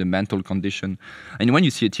condition, the mental condition. And when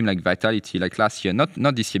you see a team like Vitality, like last year,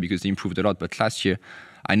 not this year because they improved a lot, but last year,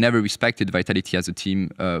 I never respected Vitality as a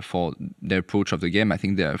team for their approach of the game. I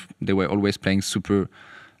think they were always playing super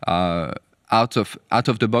out of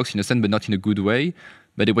the box in a sense, but not in a good way.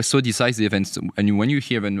 But it was so decisive, and when you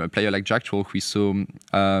hear a player like Jactroll who is so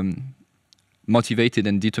motivated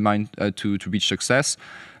and determined to reach success,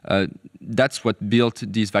 that's what built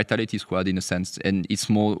this Vitality squad in a sense. And it's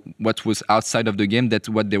more what was outside of the game than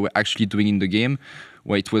what they were actually doing in the game,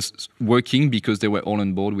 where it was working because they were all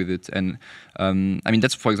on board with it. And I mean,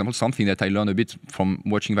 that's, for example, something that I learned a bit from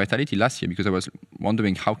watching Vitality last year, because I was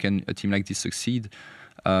wondering how can a team like this succeed.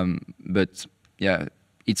 But yeah,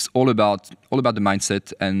 it's all about the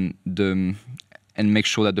mindset and make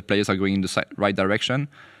sure that the players are going in the right direction.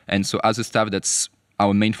 And so as a staff, that's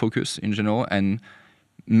our main focus in general. And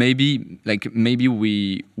maybe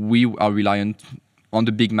we are reliant on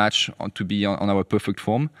the big match to be on our perfect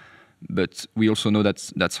form, but we also know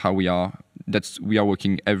that's how we are. We are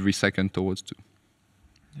working every second towards to.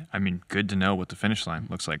 I mean, good to know what the finish line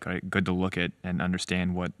looks like, right? Good to look at and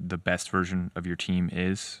understand what the best version of your team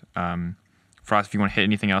is. Frost, if you want to hit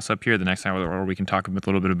anything else up here, the next time, or we can talk a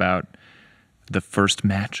little bit about the first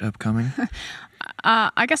match upcoming.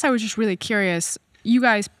 I guess I was just really curious. You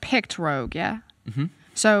guys picked Rogue, yeah? Mm-hmm.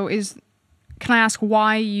 So can I ask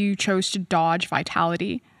why you chose to dodge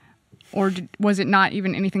Vitality? Or was it not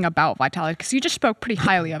even anything about Vitality? Because you just spoke pretty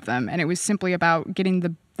highly of them, and it was simply about getting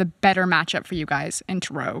the better matchup for you guys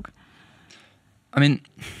into Rogue. I mean,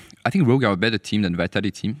 I think Rogue are a better team than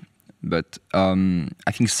Vitality, but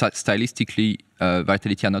I think stylistically,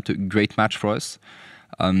 Vitality are not a great match for us.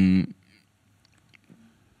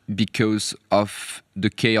 Because of the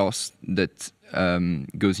chaos that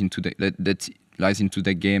goes into that lies into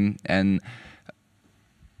the game, and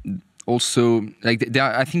also like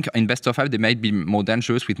I think in best of 5 they might be more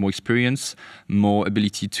dangerous with more experience, more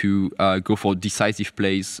ability to go for decisive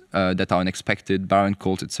plays that are unexpected, Baron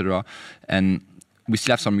calls, etc. And we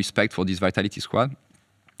still have some respect for this Vitality squad.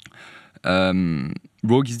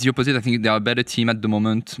 Rogue is the opposite. I think they are a better team at the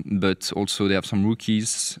moment, but also they have some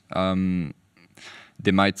rookies.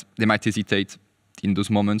 They might hesitate in those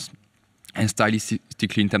moments, and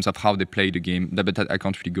stylistically in terms of how they play the game, but I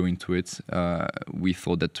can't really go into it. We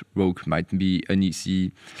thought that Rogue might be an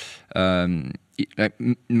easy,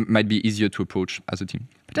 might be easier to approach as a team.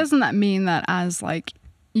 But doesn't that mean that as like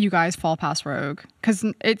you guys fall past Rogue? Because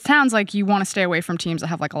it sounds like you want to stay away from teams that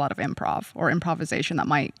have like a lot of improv or improvisation that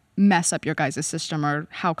might mess up your guys' system or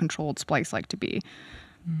how controlled Splyce like to be.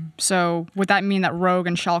 So would that mean that Rogue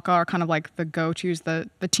and Schalke are kind of like the go-tos, the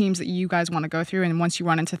teams that you guys want to go through? And once you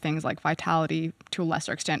run into things like Vitality, to a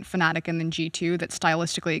lesser extent, Fnatic, and then G2, that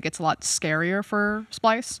stylistically it gets a lot scarier for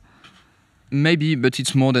Splyce? Maybe, but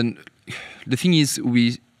it's more than... The thing is,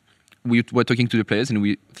 we were talking to the players and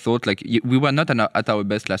we thought like we were not at our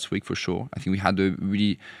best last week for sure. I think we had a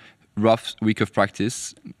really rough week of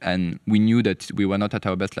practice and we knew that we were not at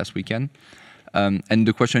our best last weekend. And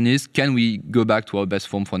the question is, can we go back to our best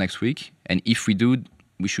form for next week? And if we do,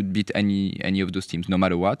 we should beat any of those teams, no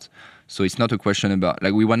matter what. So it's not a question about,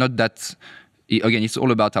 like, we were not that, again, it's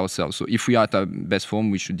all about ourselves. So if we are at our best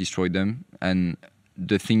form, we should destroy them. And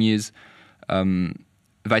the thing is,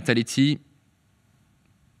 Vitality,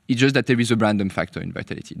 it's just that there is a random factor in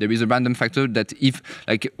Vitality. There is a random factor that if,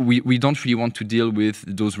 like, we don't really want to deal with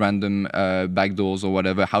those random backdoors or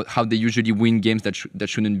whatever, how they usually win games that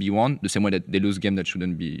shouldn't be won, the same way that they lose games that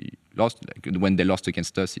shouldn't be lost. Like when they lost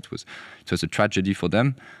against us, it was a tragedy for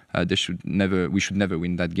them. We should never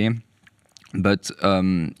win that game. But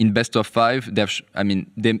in best of 5,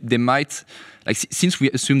 they might, like, since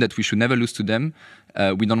we assume that we should never lose to them,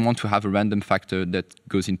 we don't want to have a random factor that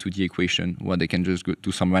goes into the equation where they can just go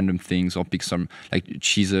do some random things or pick some like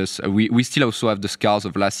cheeses. We still also have the scars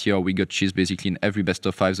of last year. We got cheese basically in every best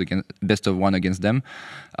of 5s against best of 1 against them.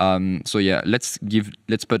 So yeah, let's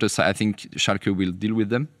put aside. I think Schalke will deal with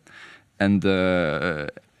them, and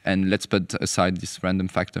let's put aside this random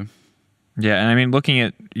factor. Yeah, and I mean, looking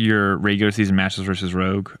at your regular season matches versus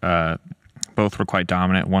Rogue, both were quite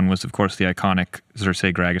dominant. One was, of course, the iconic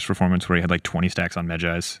Xerxes Gragas performance where he had like 20 stacks on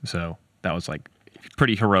Medjai's. So that was like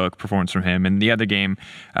pretty heroic performance from him. And the other game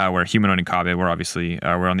where Humanoid and Kabe were obviously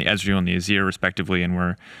we're on the Ezreal and the Azir respectively, and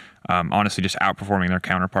we're honestly just outperforming their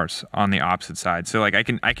counterparts on the opposite side. So like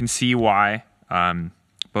I can see why.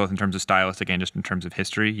 Both in terms of stylistic and just in terms of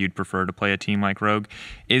history, you'd prefer to play a team like Rogue.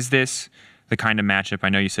 Is this the kind of matchup? I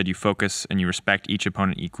know you said you focus and you respect each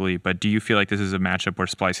opponent equally, but do you feel like this is a matchup where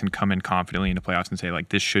Splyce can come in confidently into playoffs and say, like,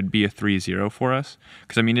 this should be a 3-0 for us?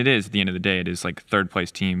 Because, I mean, it is, at the end of the day, it is like third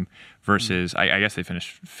place team versus, I guess they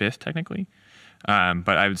finished fifth technically.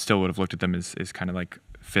 But I would have looked at them as kind of like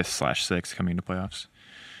 5th/6th coming into playoffs.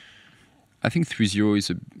 I think 3-0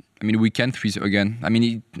 is we can 3-0 again. I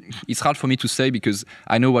mean, it's hard for me to say because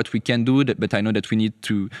I know what we can do, but I know that we need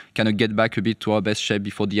to kind of get back a bit to our best shape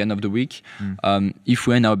before the end of the week. If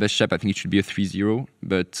we're in our best shape, I think it should be a 3-0.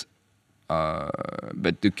 But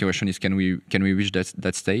the question is, can we reach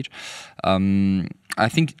that stage? I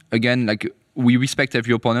think again, like we respect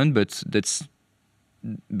every opponent, but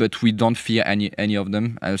we don't fear any of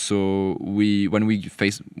them. So when we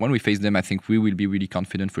face them, I think we will be really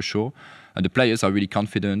confident for sure. The players are really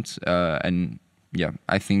confident, and yeah,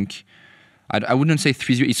 I think I wouldn't say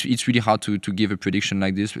 3-0. It's really hard to give a prediction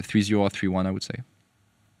like this. 3-0 or 3-1, I would say.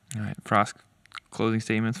 All right, Frosk, closing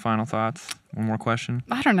statements, final thoughts. One more question.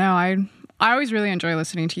 I don't know. I always really enjoy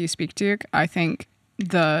listening to you speak, Duke. I think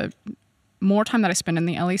the more time that I spend in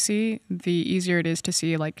the LEC, the easier it is to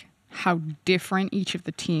see like how different each of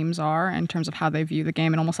the teams are in terms of how they view the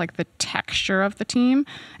game and almost like the texture of the team.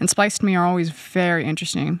 And Splyce to me are always very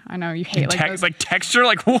interesting. I know you hate like texture,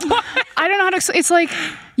 like what? I don't know how to. It's like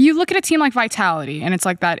you look at a team like Vitality, and it's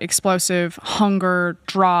like that explosive hunger,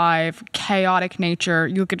 drive, chaotic nature.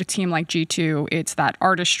 You look at a team like G2, it's that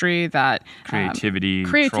artistry, that creativity,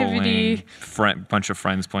 bunch of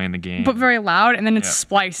friends playing the game, but very loud. And then it's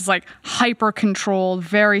Splyce. It's like hyper controlled,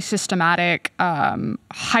 very systematic,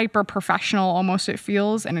 hyper professional. Almost it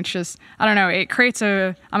feels, and it's just I don't know. It creates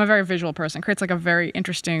I'm a very visual person. It creates like a very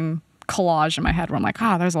interesting collage in my head where I'm like,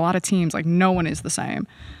 there's a lot of teams. Like no one is the same.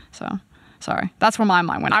 So. Sorry, that's where my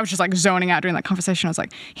mind went. I was just like zoning out during that conversation. I was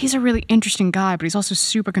like, he's a really interesting guy, but he's also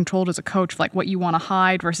super controlled as a coach, like what you want to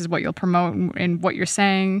hide versus what you'll promote and what you're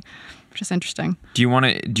saying. Just interesting. Do you want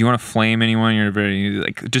to flame anyone? You're very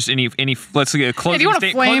like just any. Let's get a closing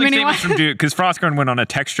statement from Duke, because Frostgarden went on a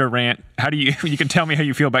texture rant. How do you can tell me how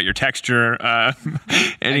you feel about your texture?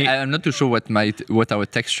 I'm not too sure what our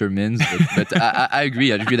texture means, but I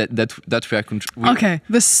agree. I agree that we are okay,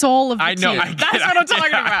 the soul of the I know. team. That's what I'm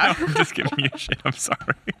talking about. I'm just giving you shit. I'm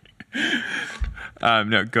sorry.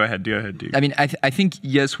 No, go ahead, Duke. I mean, I think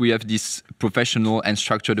yes, we have this professional and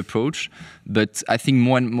structured approach, but I think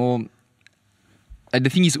more and more. The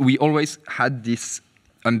thing is, we always had this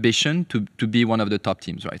ambition to be one of the top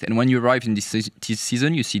teams, right? And when you arrive in this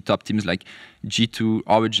season, you see top teams like G2,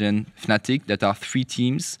 Origin, Fnatic, that are 3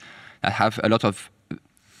 teams that have a lot of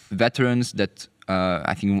veterans that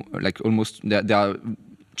I think like almost they are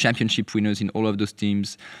championship winners in all of those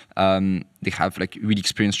teams. They have like really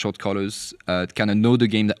experienced short callers, kind of know the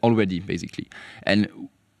game already, basically. And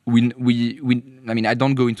I mean, I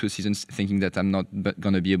don't go into a season thinking that I'm not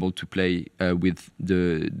going to be able to play with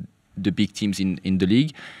the big teams in the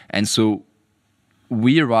league. And so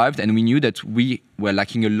we arrived and we knew that we were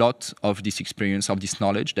lacking a lot of this experience, of this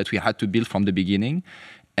knowledge that we had to build from the beginning.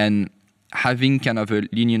 And having kind of a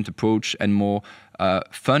lenient approach and more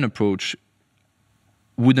fun approach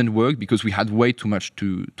wouldn't work because we had way too much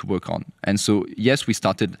to work on. And so, yes, we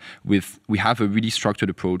have a really structured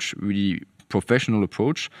approach, really professional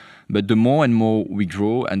approach, but the more and more we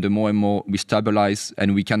grow and the more and more we stabilize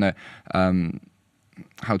and we kind of,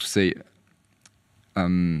 how to say, I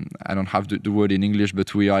don't have the word in English,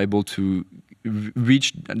 but we are able to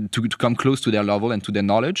reach, to come close to their level and to their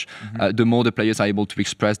knowledge, the more the players are able to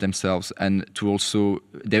express themselves and to also,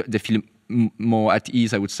 they feel more at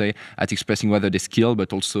ease, I would say, at expressing whether their skill,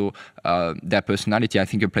 but also their personality. I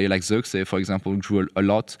think a player like Zerxe, for example, grew a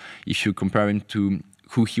lot. If you compare him to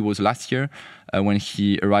who he was last year when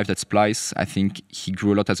he arrived at Splyce, I think he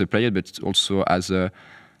grew a lot as a player, but also as a,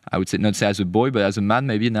 I would say, not say as a boy, but as a man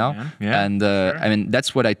maybe now. Yeah, and sure. I mean,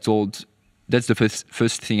 that's what I told. That's the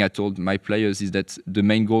first thing I told my players is that the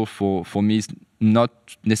main goal for me is not.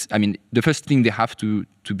 I mean, the first thing they have to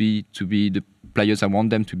be the players I want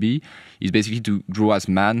them to be is basically to grow as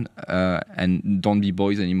men and don't be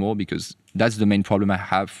boys anymore, because that's the main problem I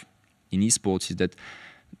have in esports, is that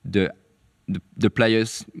the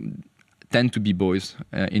players tend to be boys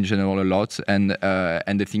in general a lot, and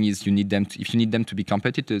the thing is, you need them if you need them to be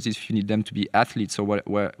competitors, if you need them to be athletes or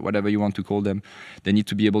whatever you want to call them, they need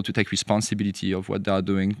to be able to take responsibility of what they are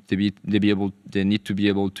doing. They need to be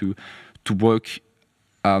able to work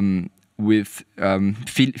with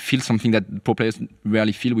feel something that pro players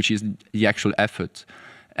rarely feel, which is the actual effort.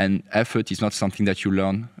 And effort is not something that you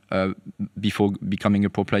learn before becoming a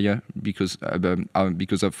pro player because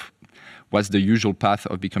of what's the usual path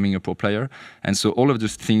of becoming a pro player. And so all of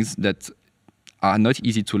those things that are not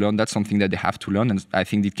easy to learn, that's something that they have to learn. And I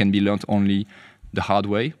think it can be learned only the hard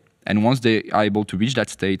way. And once they are able to reach that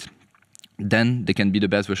state, then they can be the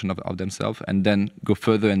best version of themselves and then go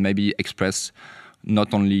further and maybe express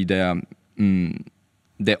not only their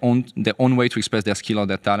own way to express their skill or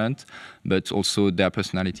their talent, but also their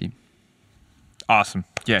personality. Awesome.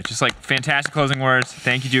 Yeah, just like fantastic closing words.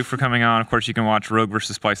 Thank you, Duke, for coming on. Of course, you can watch Rogue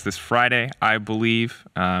versus Splyce this Friday, I believe.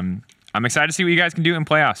 I'm excited to see what you guys can do in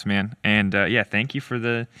playoffs, man. And yeah, thank you for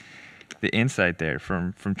the insight there,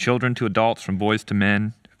 from children to adults, from boys to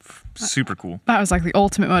men. Super cool. That was like the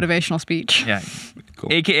ultimate motivational speech. Yeah.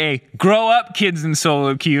 Cool. AKA, grow up, kids in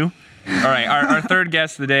solo queue. All right, our third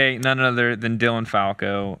guest of the day, none other than Dylan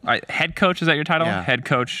Falco. Head coach, is that your title? Yeah. Head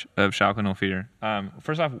coach of Schalke 04.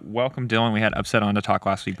 First off, welcome, Dylan. We had Upset on to talk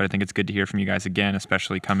last week, but I think it's good to hear from you guys again,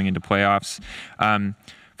 especially coming into playoffs.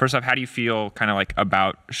 First off, how do you feel kind of like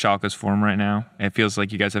about Schalke's form right now? It feels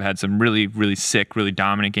like you guys have had some really, really sick, really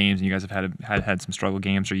dominant games, and you guys have had some struggle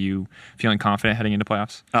games. Are you feeling confident heading into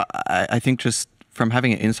playoffs? I think just from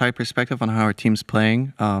having an inside perspective on how our team's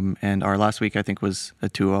playing, and our last week I think was a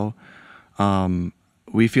 2-0,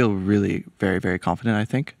 we feel really very, very confident, I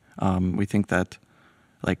think. We think that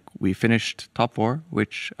like we finished top 4,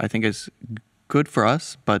 which I think is good for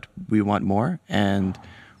us, but we want more, and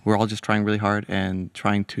we're all just trying really hard and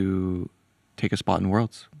trying to take a spot in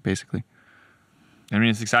Worlds, basically. I mean,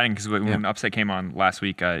 it's exciting because when Upset came on last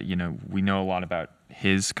week, we know a lot about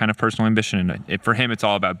his kind of personal ambition. And for him, it's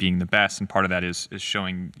all about being the best, and part of that is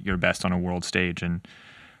showing your best on a world stage. And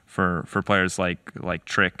for players like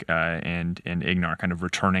Trick and Ignar, kind of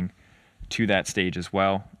returning to that stage as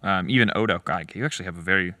well. Even Odo, God, you actually have a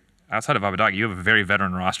very, outside of Abadagi, you have a very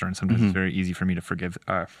veteran roster, and sometimes it's very easy for me to forget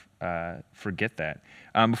that.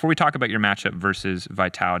 Before we talk about your matchup versus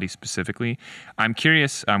Vitality specifically, I'm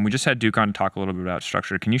curious, we just had Duke on to talk a little bit about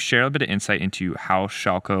structure. Can you share a bit of insight into how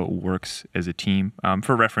Schalke works as a team?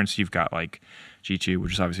 For reference, you've got like G2,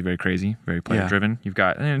 which is obviously very crazy, very player-driven. You've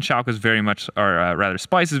got, and Schalke is very much, or rather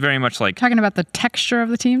Splyce is very much like... Talking about the texture of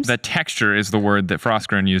the teams? The texture is the word that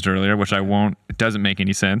Frostgren used earlier, which it doesn't make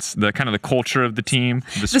any sense. The kind of the culture of the team.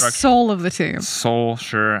 The soul of the team. Soul,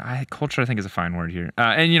 sure. Culture, I think, is a fine word here.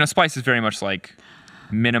 And, Splyce is very much like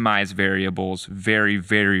minimize variables, very,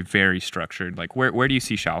 very, very structured. Like, where do you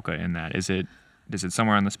see Schalke in that? Is it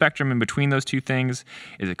somewhere on the spectrum in between those two things?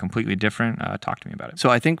 Is it completely different? Talk to me about it. So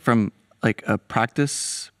I think from like a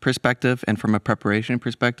practice perspective and from a preparation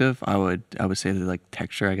perspective, I would say that like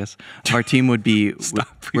texture, I guess our team would be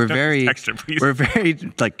we're very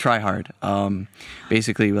like try hard.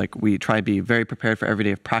 Basically, like we try to be very prepared for every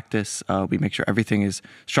day of practice. We make sure everything is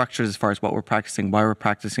structured as far as what we're practicing, why we're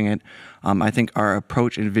practicing it. I think our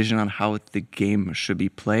approach and vision on how the game should be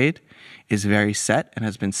played is very set and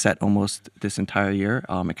has been set almost this entire year.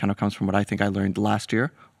 It kind of comes from what I think I learned last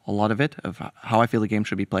year. A lot of it of how I feel the game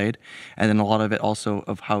should be played, and then a lot of it also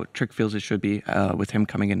of how Trick feels it should be with him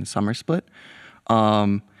coming in summer split.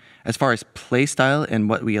 As far as play style and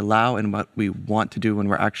what we allow and what we want to do when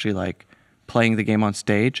we're actually like playing the game on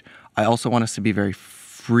stage, I also want us to be very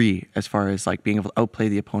free as far as like being able to outplay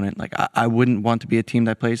the opponent. Like I wouldn't want to be a team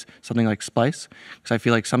that plays something like Splyce, because I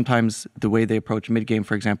feel like sometimes the way they approach mid game,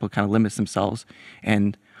 for example, kind of limits themselves.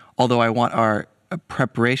 And although I want our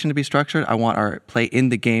preparation to be structured, I want our play in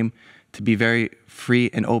the game to be very free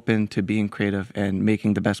and open to being creative and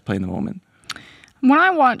making the best play in the moment. When I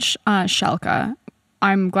watch Schalke,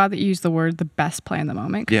 I'm glad that you used the word the best play in the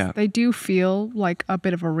moment. Yeah. They do feel like a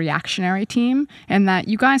bit of a reactionary team, and that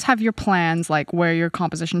you guys have your plans, like where your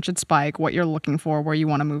composition should spike, what you're looking for, where you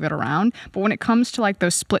want to move it around. But when it comes to like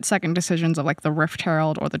those split-second decisions of like the Rift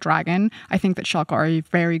Herald or the Dragon, I think that Schalke are a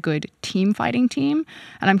very good team fighting team.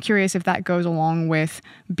 And I'm curious if that goes along with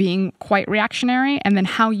being quite reactionary, and then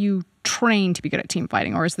how you train to be good at team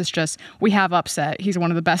fighting, or is this just we have Upset, he's one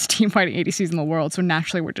of the best team fighting ADCs in the world, so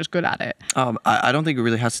naturally we're just good at it? I don't think it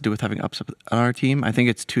really has to do with having Upset on our team. I think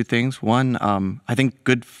it's two things. One, I think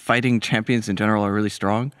good fighting champions in general are really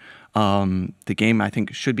strong. The game, I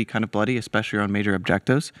think, should be kind of bloody, especially on major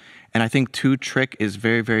objectives. And I think two, Trick is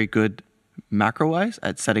very, very good macro-wise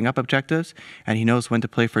at setting up objectives, and he knows when to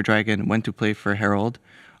play for Dragon, when to play for Herald,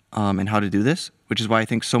 and how to do this, which is why I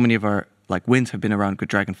think so many of our like wins have been around good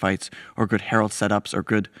Dragon fights or good Herald setups or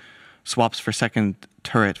good swaps for second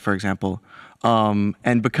turret, for example.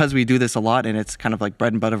 And because we do this a lot and it's kind of like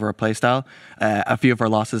bread and butter of our playstyle, a few of our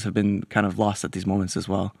losses have been kind of lost at these moments as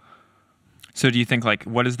well. So do you think like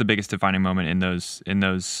what is the biggest defining moment in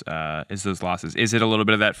those losses? Is it a little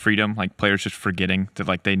bit of that freedom, like players just forgetting that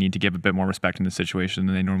like they need to give a bit more respect in the situation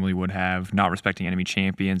than they normally would have, not respecting enemy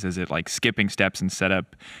champions? Is it like skipping steps and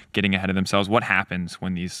setup, getting ahead of themselves? What happens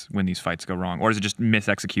when these fights go wrong, or is it just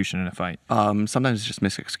misexecution in a fight? Sometimes it's just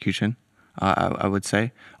misexecution. I would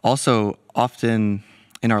say. Also, often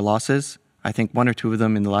in our losses, I think 1 or 2 of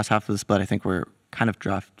them in the last half of the split, I think were kind of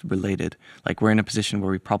draft related. Like we're in a position where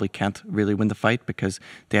we probably can't really win the fight because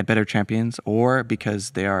they had better champions or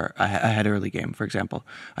because they are ahead early game, for example.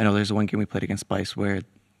 I know there's one game we played against Splyce where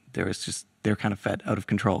they're kind of fed out of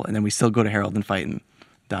control, and then we still go to Herald and fight and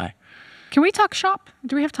die. Can we talk shop?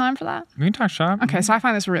 Do we have time for that? We can talk shop. Okay, so I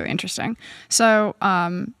find this really interesting. So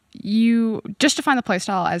you just define the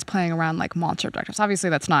playstyle as playing around like monster objectives. Obviously,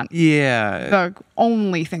 that's not the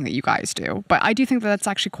only thing that you guys do, but I do think that that's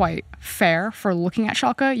actually quite fair for looking at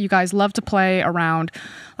Schalke. You guys love to play around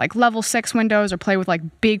like level 6 windows or play with like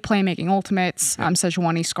big playmaking ultimates.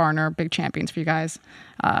 Sejuani, Skarner, big champions for you guys.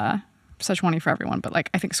 Sejuani for everyone, but like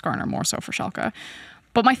I think Skarner more so for Schalke.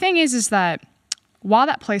 But my thing is that while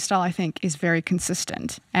that playstyle I think is very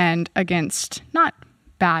consistent and against not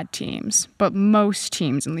bad teams, but most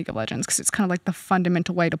teams in League of Legends, because it's kind of like the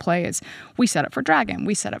fundamental way to play is we set up for Dragon,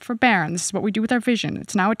 we set up for Baron, this is what we do with our vision.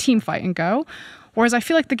 It's now a team fight and go. Whereas I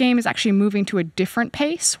feel like the game is actually moving to a different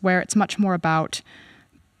pace where it's much more about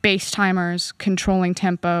base timers, controlling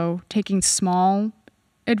tempo, taking small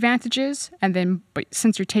advantages, and then but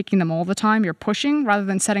since you're taking them all the time, you're pushing rather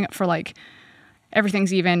than setting up for like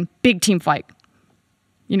everything's even, big team fight.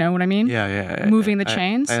 You know what I mean? Yeah. Moving the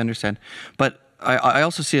chains. I understand. But I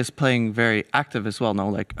also see us playing very active as well. No,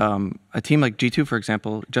 like a team like G2, for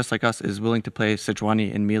example, just like us, is willing to play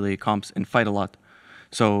Sejuani in melee comps and fight a lot.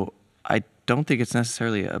 So I don't think it's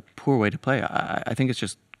necessarily a poor way to play. I think it's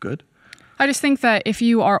just good. I just think that if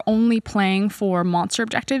you are only playing for monster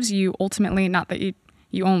objectives, you ultimately, not that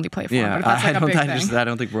you only play for them, but if that's like a big thing. I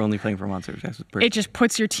don't think we're only playing for monster objectives. It just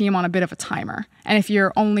puts your team on a bit of a timer. And if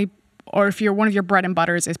you're only or if you're one of your bread and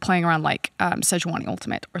butters is playing around like Sejuani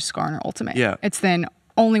ultimate or Skarner ultimate, it's then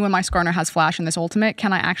only when my Skarner has flash in this ultimate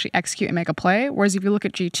can I actually execute and make a play. Whereas if you look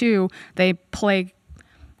at G2, they play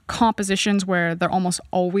compositions where they're almost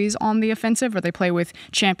always on the offensive, or they play with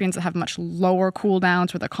champions that have much lower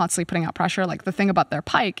cooldowns where they're constantly putting out pressure. Like the thing about their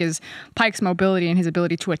Pyke is Pyke's mobility and his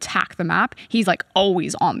ability to attack the map. He's like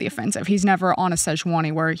always on the offensive. He's never on a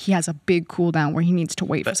Sejuani where he has a big cooldown where he needs to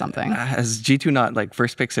wait for something. Has G2 not like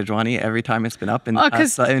first pick Sejuani every time it's been up in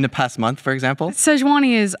the past month, for example?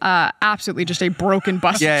 Sejuani is absolutely just a broken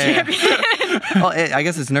busted champion. Well, I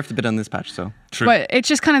guess it's nerfed a bit on this patch, so. True. But it's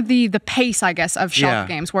just kind of the pace, I guess, of Schalke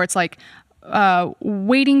games where it's like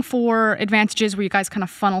waiting for advantages where you guys kind of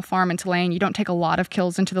funnel farm into lane. You don't take a lot of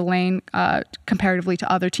kills into the lane comparatively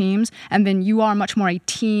to other teams. And then you are much more a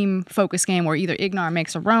team-focused game where either Ignar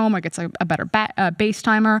makes a roam or gets a better base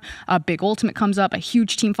timer, a big ultimate comes up, a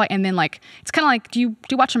huge team fight, and then like it's kind of like, do you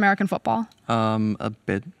watch American football? A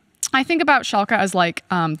bit. I think about Schalke as like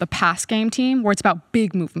the pass game team where it's about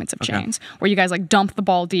big movements of chains, where you guys like dump the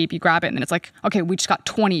ball deep, you grab it, and then it's like, okay, we just got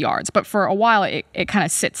 20 yards. But for a while, it kind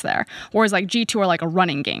of sits there. Whereas like G2 are like a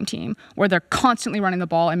running game team where they're constantly running the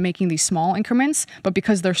ball and making these small increments. But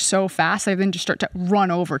because they're so fast, they then just start to run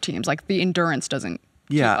over teams. Like the endurance doesn't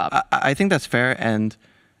keep up. I think that's fair. And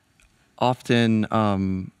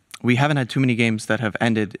often we haven't had too many games that have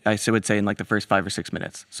ended, I would say, in like the first 5 or 6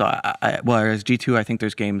 minutes. So whereas G2, I think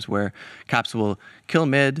there's games where Caps will kill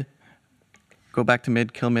mid, go back to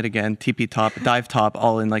mid, kill mid again, TP top, dive top,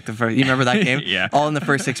 all in like the first, you remember that game? Yeah. All in the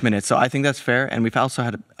first 6 minutes. So I think that's fair. And we've also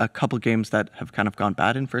had a couple games that have kind of gone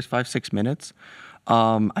bad in first 5, 6 minutes.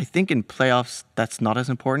 I think in playoffs, that's not as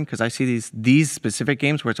important because I see these specific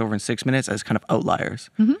games where it's over in 6 minutes as kind of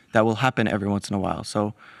outliers that will happen every once in a while.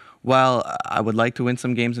 So while I would like to win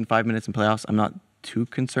some games in 5 minutes in playoffs, I'm not too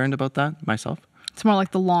concerned about that myself. It's more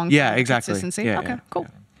like the long consistency. Yeah, okay, cool.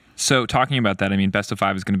 So talking about that, I mean, best of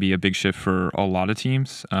 5 is going to be a big shift for a lot of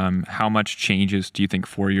teams. How much changes do you think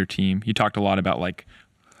for your team? You talked a lot about like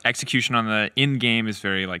execution on the in-game is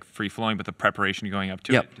very like free-flowing, but the preparation going up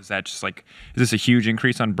to it, does that just like, is this a huge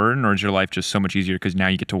increase on burden, or is your life just so much easier because now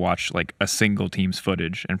you get to watch like a single team's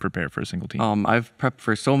footage and prepare for a single team? I've prepped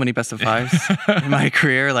for so many best of 5s in my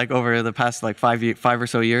career, like over the past like 5 or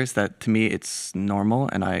so years, that to me it's normal,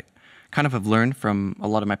 and I kind of have learned from a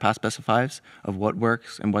lot of my past best of 5s of what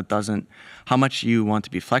works and what doesn't, how much you want to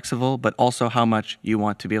be flexible, but also how much you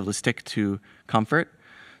want to be able to stick to comfort.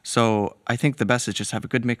 So I think the best is just have a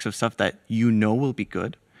good mix of stuff that you know will be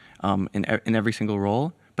good in every single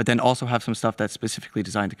role, but then also have some stuff that's specifically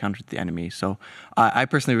designed to counter the enemy. So I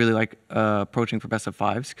personally really like approaching for best of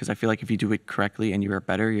fives because I feel like if you do it correctly and you're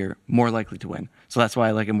better, you're more likely to win. So that's why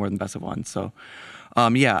I like it more than best of one. So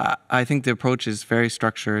yeah, I think the approach is very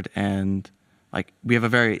structured and like we have a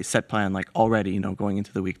very set plan like already, going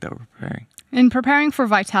into the week that we're preparing. In preparing for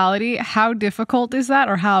Vitality, how difficult is that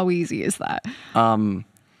or how easy is that?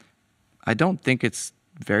 I don't think it's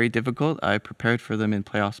very difficult. I prepared for them in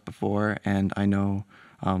playoffs before, and I know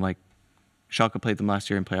like Schalke played them last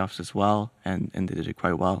year in playoffs as well, and they did it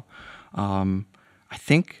quite well. I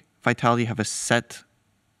think Vitality have a set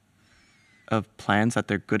of plans that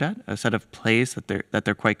they're good at, a set of plays that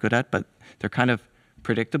they're quite good at, but they're kind of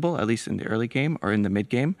predictable, at least in the early game or in the mid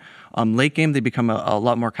game. Late game, they become a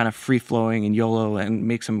lot more kind of free flowing and YOLO and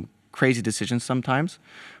make some crazy decisions sometimes,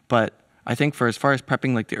 but I think for as far as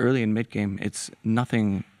prepping like the early and mid game, it's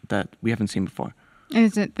nothing that we haven't seen before. And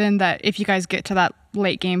is it then that if you guys get to that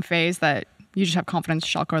late game phase that you just have confidence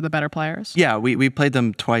Schalke are the better players? Yeah, we played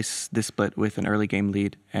them twice this split with an early game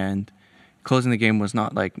lead, and closing the game was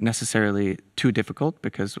not like necessarily too difficult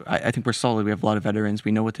because I think we're solid. We have a lot of veterans.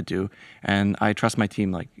 We know what to do, and I trust my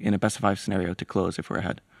team like in a best of 5 scenario to close if we're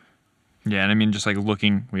ahead. Yeah, and I mean, just like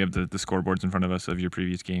looking, we have the scoreboards in front of us of your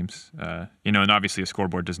previous games. And obviously a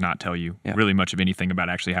scoreboard does not tell you really much of anything about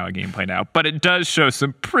actually how a game played out, but it does show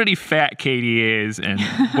some pretty fat KDAs and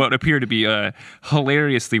what appear to be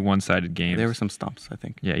hilariously one-sided games. There were some stomps, I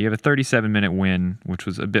think. Yeah, you have a 37-minute win, which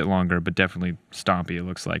was a bit longer, but definitely stompy, it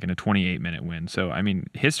looks like, and a 28-minute win. So, I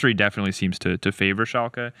mean, history definitely seems to favor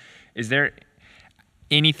Schalke. Is there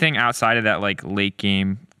anything outside of that, like, late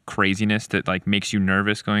game craziness that like makes you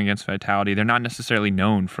nervous going against Vitality? They're not necessarily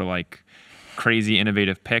known for like crazy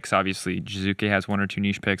innovative picks. Obviously, Jizuke has 1 or 2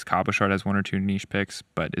 niche picks. Kabashard has 1 or 2 niche picks.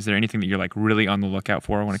 But is there anything that you're like really on the lookout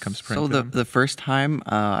for when it comes to So the first time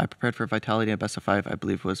I prepared for Vitality at best of 5, I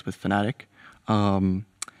believe, was with Fnatic, and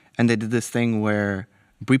they did this thing where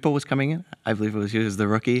Bripo was coming in. I believe it was he was the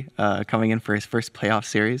rookie coming in for his first playoff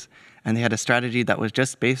series, and they had a strategy that was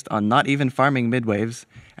just based on not even farming mid waves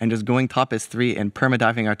and just going top S3 and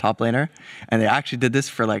permadiving our top laner. And they actually did this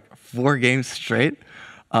for like 4 games straight.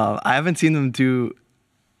 I haven't seen them do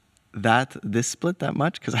this split that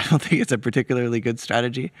much because I don't think it's a particularly good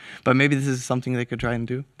strategy. But maybe this is something they could try and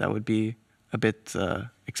do that would be a bit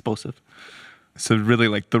explosive. So really,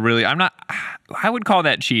 I would call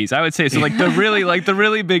that cheese. I would say so, like the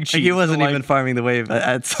really big cheese. He wasn't like, even farming the wave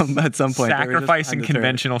at some point. Sacrificing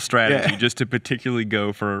conventional strategy just to particularly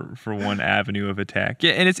go for one avenue of attack.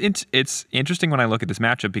 Yeah, and it's interesting when I look at this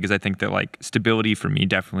matchup because I think that like stability for me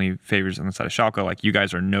definitely favors on the side of Schalke. Like you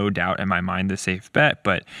guys are no doubt in my mind the safe bet,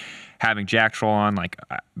 but having Jactroll on like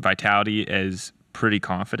Vitality is pretty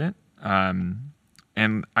confident. And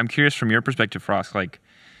I'm curious from your perspective, Frost, like.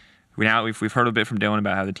 We've heard a bit from Dylan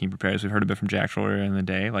about how the team prepares. We've heard a bit from Jactroll earlier in the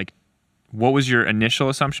day. Like, what was your initial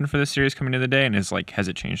assumption for this series coming into the day, and has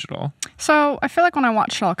it changed at all? So I feel like when I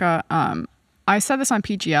watch Schalke, I said this on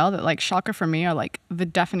PGL that like Schalke for me are like the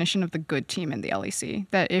definition of the good team in the LEC.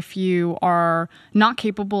 That if you are not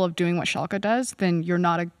capable of doing what Schalke does, then you're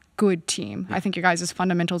not a good team. I think your guys'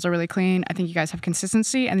 fundamentals are really clean. I think you guys have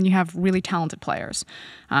consistency, and then you have really talented players.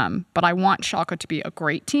 But I want Schalke to be a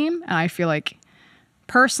great team, and I feel like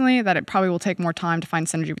personally that it probably will take more time to find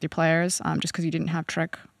synergy with your players just because you didn't have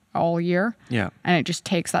Trick all year. Yeah. And it just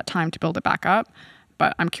takes that time to build it back up.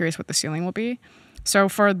 But I'm curious what the ceiling will be. So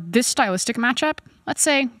for this stylistic matchup, let's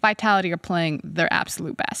say Vitality are playing their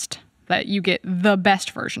absolute best, that you get the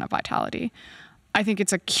best version of Vitality. I think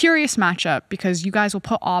it's a curious matchup because you guys will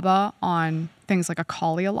put Abba on things like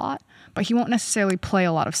Akali a lot, but he won't necessarily play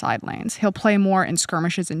a lot of side lanes. He'll play more in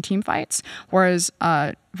skirmishes and team fights, whereas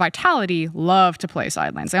Vitality love to play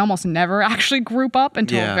side lanes. They almost never actually group up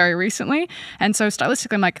until very recently. And so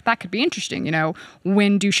stylistically, I'm like, that could be interesting.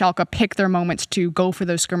 When do Schalke pick their moments to go for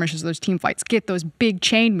those skirmishes, those team fights, get those big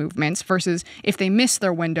chain movements versus if they miss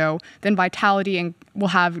their window, then Vitality and will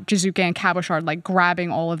have Jizuke and Kabashard like grabbing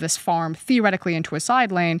all of this farm theoretically into a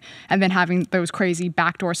side lane and then having those crazy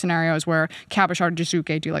backdoor scenarios where Kabashard and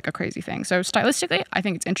Jizuke do like a crazy thing. So stylistically, I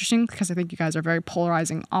think it's interesting because I think you guys are very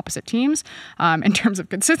polarizing opposite teams. In terms of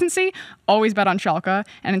consistency, always bet on Schalke.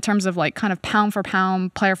 And in terms of like kind of pound for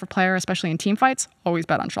pound, player for player, especially in team fights, always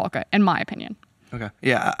bet on Schalke, in my opinion. Okay.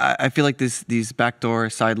 Yeah, I feel like these backdoor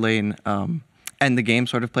side lane and the game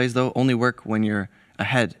sort of plays though only work when you're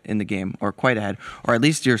ahead in the game or quite ahead, or at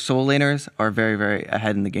least your solo laners are very, very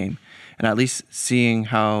ahead in the game. And at least seeing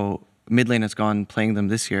how mid lane has gone playing them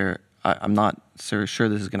this year, I'm not sure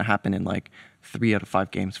this is going to happen in like 3 out of 5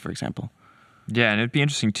 games, for example. Yeah, and it'd be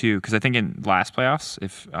interesting too, because I think in last playoffs,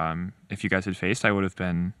 if you guys had faced, I would have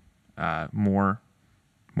been more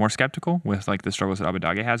more skeptical with like the struggles that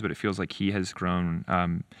Abadage has, but it feels like he has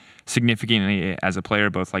grown significantly as a player,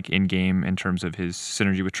 both like in game in terms of his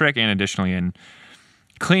synergy with Trick and additionally in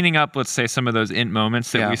cleaning up, let's say, some of those int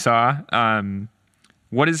moments that we saw.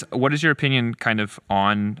 What is your opinion kind of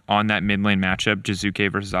on that mid lane matchup,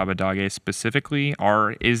 Jizuke versus Abadage specifically?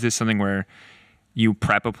 Or is this something where you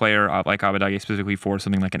prep a player like Abadage specifically for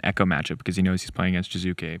something like an Echo matchup because he knows he's playing against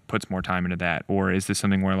Jizuke, puts more time into that? Or is this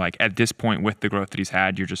something where like at this point with the growth that he's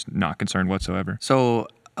had, you're just not concerned whatsoever? So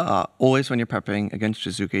always when you're prepping against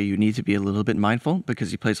Jizuke, you need to be a little bit mindful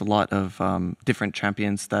because he plays a lot of different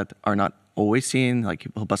champions that are not always seen. Like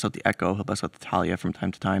he'll bust out the Echo, he'll bust out the Talia from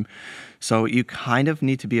time to time. So you kind of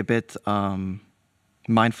need to be a bit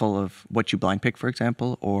mindful of what you blind pick, for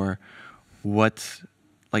example, or what,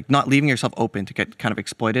 like not leaving yourself open to get kind of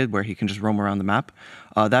exploited where he can just roam around the map.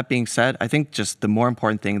 That being said, I think just the more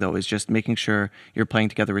important thing though is just making sure you're playing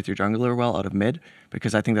together with your jungler well out of mid,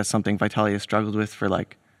 because I think that's something Vitalia has struggled with for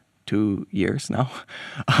like 2 years now.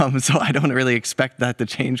 So I don't really expect that to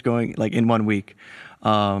change going like in 1 week.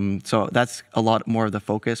 So that's a lot more of the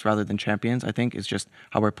focus rather than champions, I think, is just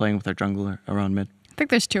how we're playing with our jungler around mid. I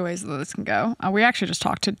think there's 2 ways that this can go. We actually just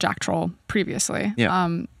talked to Jactroll previously. Yeah.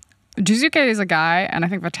 Jizuke is a guy, and I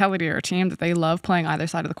think Vitality are a team that they love playing either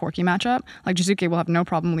side of the Corki matchup. Like Jizuke will have no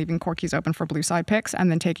problem leaving Corkis open for blue side picks and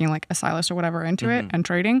then taking like a Silas or whatever into it and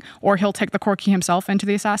trading. Or he'll take the Corki himself into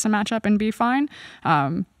the Assassin matchup and be fine.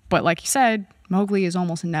 But like you said, Mowgli is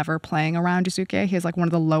almost never playing around Jizuke. He has like one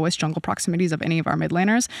of the lowest jungle proximities of any of our mid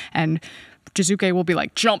laners. And Jizuke will be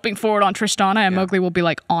like jumping forward on Tristana and Mowgli will be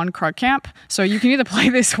like on Krug camp. So you can either play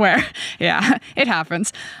this where, it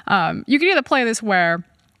happens. You can either play this where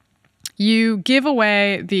you give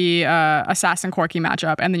away the Assassin Corki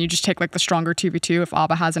matchup and then you just take like the stronger 2v2 if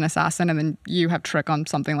Abba has an Assassin and then you have Trick on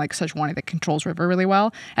something like Sejuani that controls River really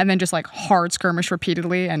well and then just like hard skirmish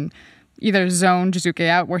repeatedly and either zone Jizuke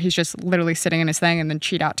out where he's just literally sitting in his thing and then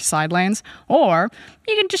cheat out to side lanes, or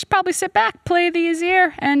you can just probably sit back, play the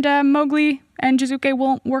Azir, and Mowgli and Jizuke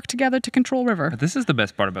won't work together to control River. But this is the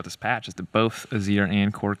best part about this patch is that both Azir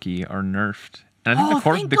and Corki are nerfed. And I think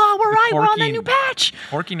thank God, we're right. We're on the new patch.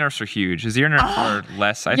 Corki nerfs are huge. Azir nerfs are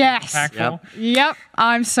less, I think, impactful. Yep.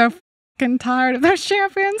 I'm so fucking tired of those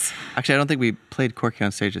champions. Actually, I don't think we played Corki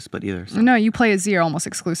on stage split either. So. No, you play Azir almost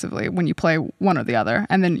exclusively when you play one or the other.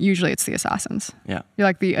 And then usually it's the Assassins. Yeah. You're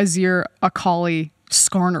like the Azir, Akali,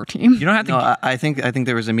 Skarner team. You don't have to. No, I think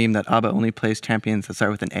there was a meme that Abba only plays champions that start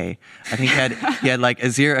with an A. I think he had like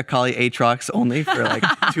Azir, Akali, Aatrox only for like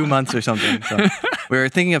 2 months or something. So we were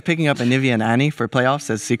thinking of picking up Anivia and Annie for playoffs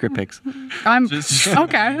as secret picks. I'm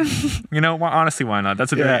okay. You know, honestly, why not?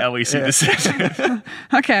 That's a very LEC decision.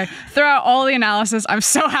 Okay, throughout all the analysis, I'm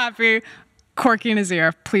so happy. Corki and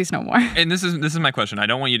Azir, please no more. And this is my question. I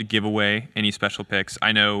don't want you to give away any special picks.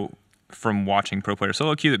 I know from watching Pro Player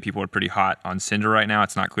Solo Queue that people are pretty hot on Cinder right now.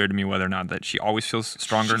 It's not clear to me whether or not that she always feels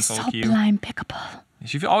stronger in Solo Queue. She's so blind pickable.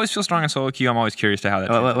 She always feels strong in Solo Queue. I'm always curious to how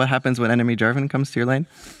that What happens when enemy Jarvan comes to your lane?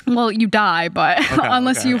 Well, you die, but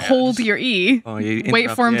unless you hold your E,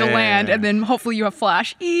 wait for him to land, and then hopefully you have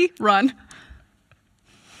flash. E, run.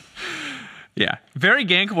 Yeah. Very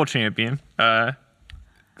gankable champion.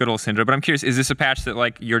 Good old Syndra. But I'm curious, is this a patch that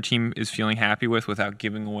like your team is feeling happy with without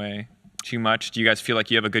giving away too much? Do you guys feel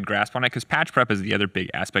like you have a good grasp on it? Because patch prep is the other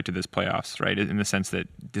big aspect of this playoffs, right? In the sense that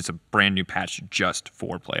it's a brand new patch just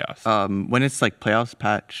for playoffs. When it's like playoffs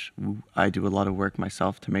patch, I do a lot of work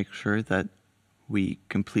myself to make sure that we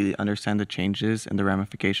completely understand the changes and the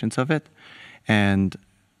ramifications of it. And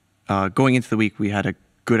going into the week, we had a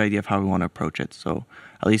good idea of how we want to approach it. So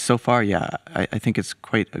at least so far, I think it's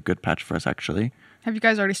quite a good patch for us, actually. Have you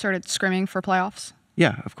guys already started scrimming for playoffs?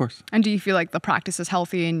 Yeah, of course. And do you feel like the practice is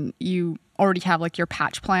healthy and you already have like your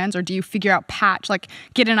patch plans, or do you figure out patch, like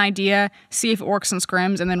get an idea, see if it works in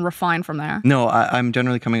scrims, and then refine from there? No, I'm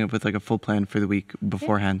generally coming up with like a full plan for the week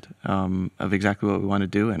beforehand of exactly what we want to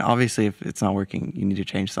do. And obviously, if it's not working, you need to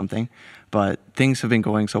change something. But things have been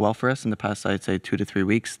going so well for us in the past, I'd say 2 to 3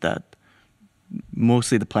 weeks, that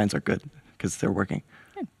mostly the plans are good because they're working.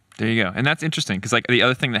 There you go. And that's interesting because like the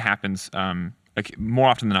other thing that happens like more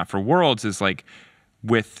often than not for Worlds is like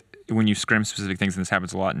when you scrim specific things, and this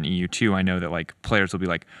happens a lot in EU too, I know that like players will be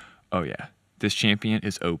like, oh yeah, this champion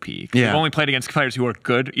is OP. Yeah. You've only played against players who are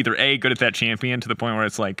good, either A, good at that champion to the point where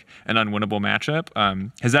it's like an unwinnable matchup.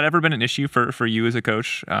 Has that ever been an issue for you as a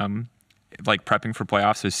coach? Like prepping for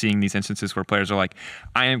playoffs, is seeing these instances where players are like,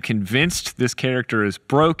 I am convinced this character is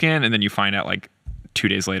broken, and then you find out like 2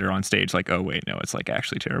 days later on stage, like, oh wait, no, it's like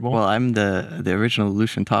actually terrible. Well, I'm the original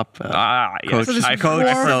Lucian top coach. Yes. I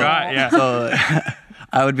forgot. Yeah. So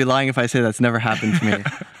I would be lying if I say that's never happened to me.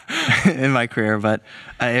 in my career, but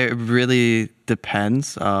it really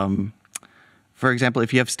depends. For example,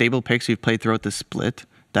 if you have stable picks you've played throughout the split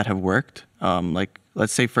that have worked, like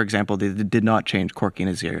let's say, for example, they did not change Corky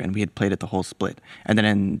and Azir, and we had played it the whole split, and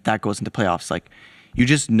then that goes into playoffs. Like, you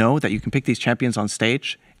just know that you can pick these champions on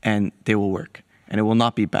stage, and they will work, and it will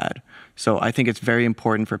not be bad. So I think it's very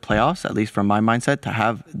important for playoffs, at least from my mindset, to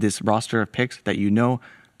have this roster of picks that you know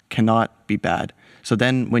cannot be bad. So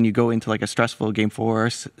then when you go into like a stressful game 4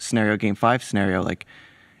 scenario, game 5 scenario, like,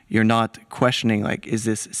 you're not questioning, like, is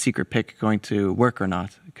this secret pick going to work or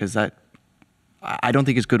not? Because that, I don't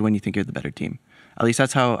think is good when you think you're the better team. At least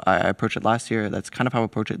that's how I approached it last year. That's kind of how I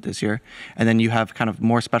approach it this year. And then you have kind of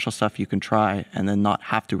more special stuff you can try and then not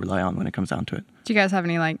have to rely on when it comes down to it. Do you guys have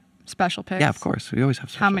any like special picks? Yeah, of course. We always have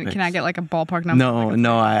special How many? picks. Can I get like a ballpark number?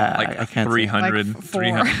 No, I can't. 300, Like 4.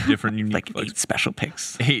 300 different unique. Like 8 special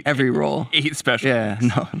picks. 8 every roll. 8 special. Yeah,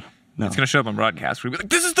 no. It's going to show up on broadcast. We'll be like,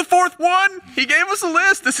 this is the 4th one. He gave us a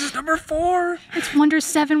list. This is number 4. It's Wonders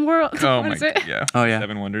 7 Worlds. Oh What my is it? god. Yeah. Oh, yeah.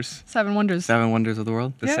 7 wonders. 7 Wonders. 7 wonders of the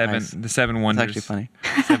world. The Yeah. seven Nice. the 7 It's wonders. actually funny.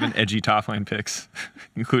 7 edgy top lane picks,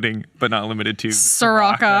 including but not limited to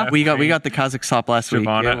Soraka. We got the Kazakh sop last week.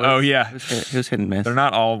 Shyvana. It was- Oh, yeah. It was hit and miss. They're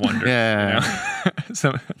not all wonders. Yeah. You know?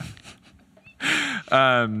 So,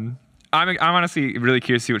 I'm honestly really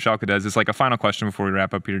curious to see what Schalke does. It's like a final question before we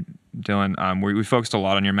wrap up here, Dylan. We focused a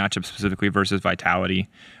lot on your matchup specifically versus Vitality,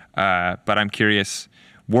 but I'm curious.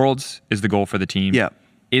 Worlds is the goal for the team. Yeah.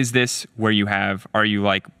 Is this where are you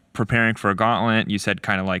like preparing for a gauntlet? You said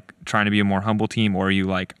kind of like trying to be a more humble team, or are you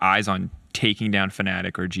like eyes on taking down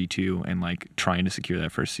Fnatic or G2 and like trying to secure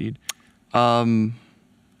that first seed? I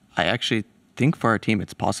actually think for our team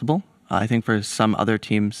it's possible. I think for some other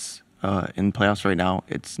teams in playoffs right now,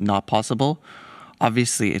 it's not possible.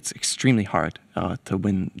 Obviously, it's extremely hard to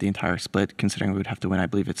win the entire split, considering we would have to win, I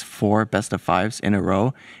believe it's 4 best of 5s in a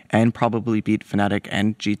row, and probably beat Fnatic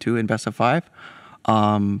and G2 in best of 5.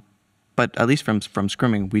 But at least from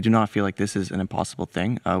scrimming, we do not feel like this is an impossible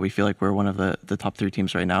thing. We feel like we're one of the top 3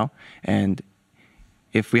 teams right now, and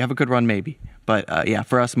if we have a good run, maybe. But yeah,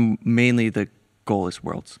 for us, mainly the goal is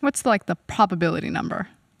Worlds. What's like the probability number?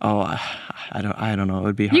 Oh, I don't know. It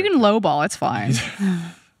would be hard. You can lowball. It's fine.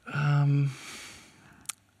 I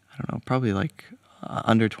don't know. Probably like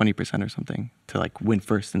under 20% or something to like win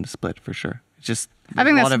first in the split for sure. It's just I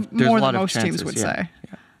think there's that's a more lot than of most teams chances, would yeah. say.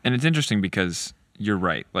 Yeah. And it's interesting because you're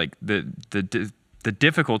right. Like the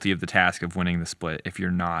difficulty of the task of winning the split, if you're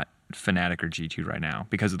not Fnatic or G2 right now,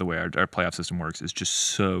 because of the way our playoff system works, is just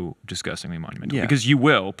so disgustingly monumental. Yeah. Because you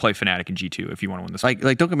will play Fnatic and G2 if you want to win the split.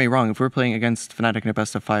 Like don't get me wrong. If we're playing against Fnatic in a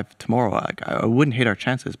best of 5 tomorrow, I wouldn't hate our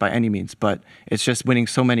chances by any means. But it's just winning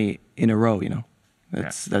so many in a row. You know,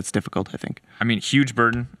 that's difficult. I think. I mean, huge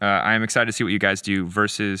burden. I am excited to see what you guys do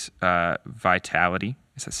versus Vitality.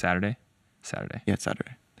 Is that Saturday? Saturday. Yeah, it's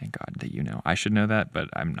Saturday. Thank God that you know. I should know that, but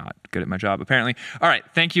I'm not good at my job, apparently. All right.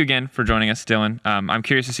 Thank you again for joining us, Dylan. I'm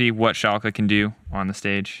curious to see what Schalke can do on the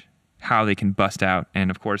stage, how they can bust out, and,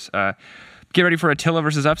 of course, get ready for Attila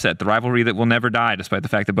versus Upset, the rivalry that will never die, despite the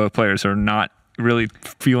fact that both players are not really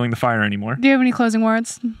feeling the fire anymore. Do you have any closing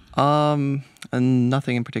words? And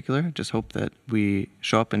nothing in particular. Just hope that we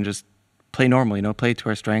show up and just play normal, you know, play to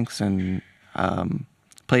our strengths and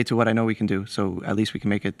play to what I know we can do. So at least we can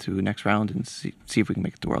make it to next round and see if we can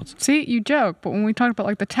make it to Worlds. See, you joke, but when we talk about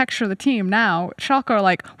like the texture of the team now, Schalke are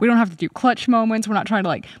like, we don't have to do clutch moments. We're not trying to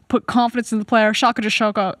like put confidence in the player. Schalke just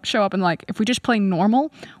show up and like, if we just play normal,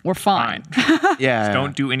 we're fine. Yeah. Just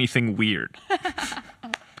don't do anything weird.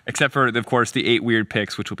 Except for, of course, the 8 weird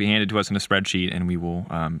picks, which will be handed to us in a spreadsheet, and we will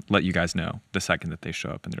let you guys know the second that they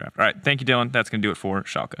show up in the draft. All right, thank you, Dylan. That's going to do it for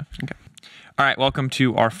Schalke. Okay. All right, welcome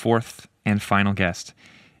to our 4th and final guest.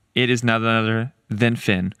 It is none other than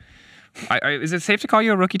Finn. Is it safe to call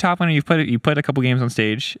you a rookie top laner? You played a couple games on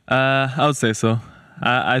stage. I would say so.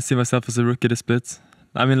 I see myself as a rookie this split.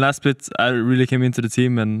 I mean, last split, I really came into the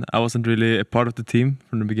team and I wasn't really a part of the team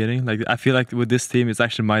from the beginning. Like, I feel like with this team, it's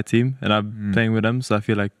actually my team and I'm playing with them. So I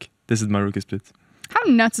feel like this is my rookie split. How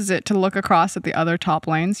nuts is it to look across at the other top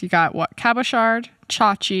lanes? You got what? Cabashard,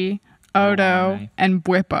 Chachi, Odo, my. and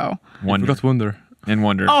Bwipo. Wonder. We got Wonder. And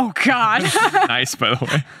Wonder. Oh, God. Nice, by the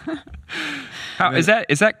way. How, is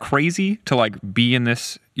that crazy to like be in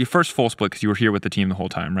this your first full split because you were here with the team the whole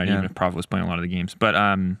time, right? Yeah. Even if Prov was playing a lot of the games. But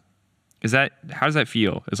how does that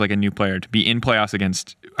feel as like a new player to be in playoffs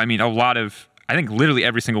against? I mean, I think literally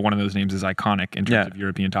every single one of those names is iconic in terms of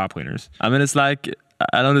European top laners. I mean, it's like,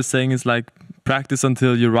 I know the saying is like, practice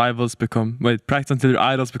until your idols become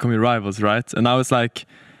your rivals, right? And I was like,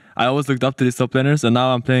 I always looked up to these top laners, and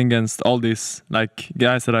now I'm playing against all these like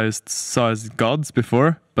guys that I just saw as gods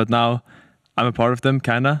before, but now I'm a part of them,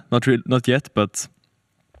 kinda. Not yet, but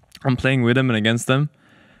I'm playing with them and against them.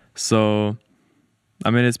 So,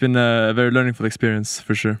 I mean, it's been a very learningful experience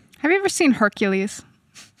for sure. Have you ever seen Hercules?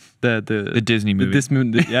 The Disney movie.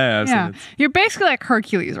 I've seen it. You're basically like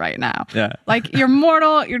Hercules right now. Yeah. Like you're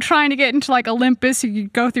mortal. You're trying to get into like Olympus. You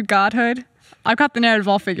go through godhood. I've got the narrative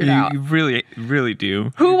all figured out. You really, really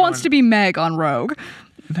do. Who wants to be Meg on Rogue?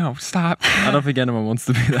 No, stop. I don't think anyone wants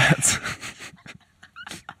to be that.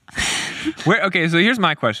 Okay, so here's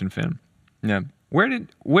my question, Finn. Yeah.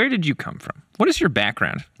 Where did you come from? What is your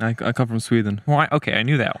background? I come from Sweden. Well, okay, I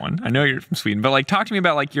knew that one. I know you're from Sweden, but like, talk to me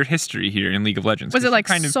about like your history here in League of Legends. Was it like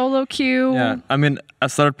solo queue? Yeah, I mean, I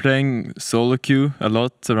started playing solo queue a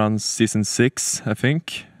lot around season 6, I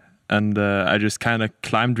think, and I just kind of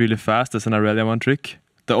climbed really fast as an Aurelia one trick.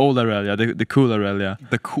 The old Aurelia, the cool Aurelia.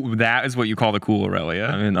 That is what you call the cool Aurelia.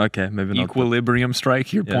 I mean, okay, maybe not. Equilibrium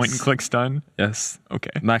strike, your point and click stun. Yes.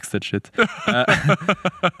 Okay. Max that shit. So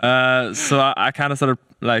I kind of started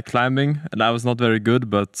like climbing, and I was not very good,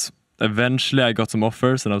 but eventually I got some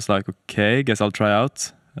offers, and I was like, okay, guess I'll try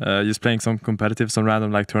out. Just playing some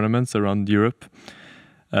random like tournaments around Europe.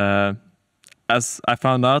 As I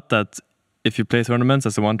found out that if you play tournaments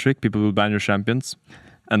as a one trick, people will ban your champions.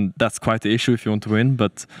 And that's quite the issue if you want to win,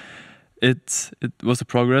 but it was a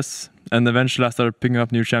progress. And eventually I started picking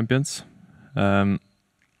up new champions. And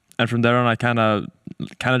from there on, I kind of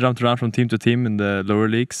jumped around from team to team in the lower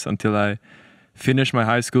leagues until I finished my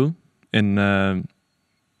high school in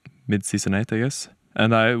mid-season 8, I guess.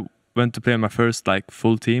 And I went to play my first like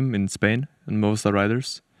full team in Spain in Movistar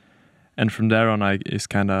Riders. And from there on, I just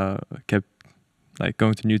kind of kept like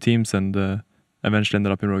going to new teams and eventually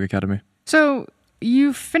ended up in Rogue Academy. So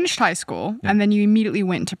you finished high school and then you immediately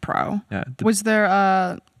went into pro. Yeah. Was there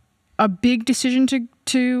a big decision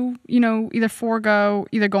to either forego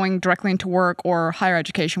either going directly into work or higher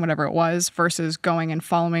education, whatever it was, versus going and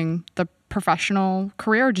following the professional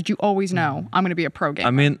career? Or did you always know I'm going to be a pro gamer?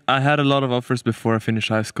 I mean, I had a lot of offers before I finished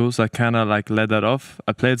high school, so I kind of like led that off.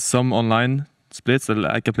 I played some online splits.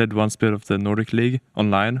 I played one split of the Nordic League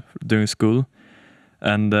online during school,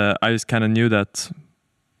 and I just kind of knew that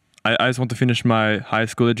I just want to finish my high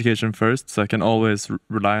school education first, so I can always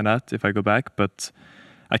rely on that if I go back. But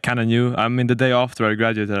I kind of knew. I mean, the day after I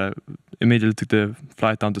graduated, I immediately took the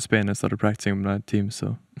flight down to Spain and started practicing with my team.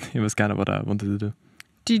 So it was kind of what I wanted to do.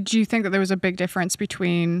 Did you think that there was a big difference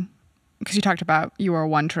between, because you talked about you are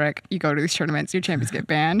one trick, you go to these tournaments, your champions get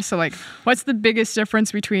banned. So like, what's the biggest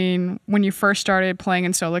difference between when you first started playing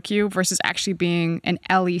in solo queue versus actually being an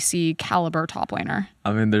LEC caliber top laner?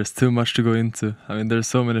 I mean, there's too much to go into. I mean, there's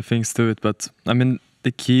so many things to it. But I mean,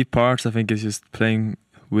 the key parts, I think, is just playing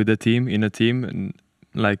with a team, in a team, and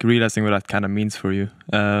like realizing what that kind of means for you.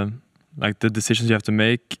 Like the decisions you have to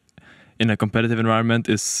make in a competitive environment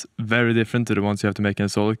is very different to the ones you have to make in a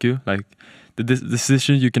solo queue. Like the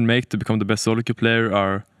decisions you can make to become the best solo queue player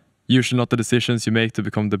are usually not the decisions you make to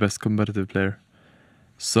become the best competitive player.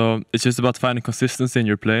 So it's just about finding consistency in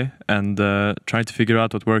your play and trying to figure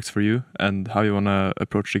out what works for you and how you want to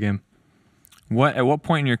approach the game. At what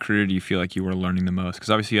point in your career do you feel like you were learning the most?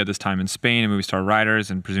 Because obviously you had this time in Spain and Movistar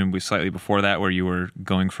Riders, and presumably slightly before that where you were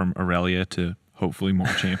going from Aurelia to hopefully more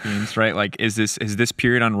champions, right? Like, has this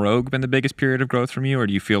period on Rogue been the biggest period of growth from you, or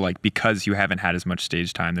do you feel like because you haven't had as much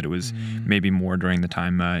stage time that it was maybe more during the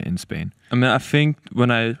time in Spain? I mean, I think when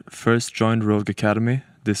I first joined Rogue Academy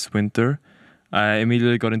this winter, I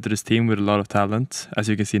immediately got into this team with a lot of talent. As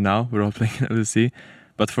you can see now, we're all playing in LEC.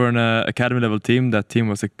 But for an academy level team, that team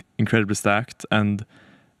was incredibly stacked, and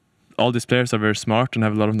all these players are very smart and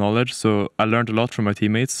have a lot of knowledge. So I learned a lot from my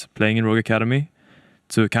teammates playing in Rogue Academy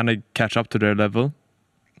to kind of catch up to their level.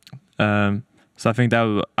 So I think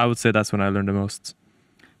that I would say that's when I learned the most.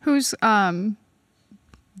 Who's taught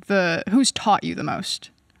you the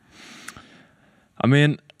most? I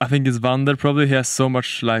mean, I think it's Vander probably. He has so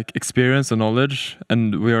much like experience and knowledge,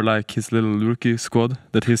 and we are like his little rookie squad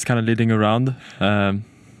that he's kind of leading around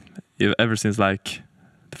ever since like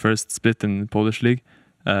the first split in the Polish league.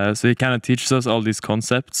 So he kind of teaches us all these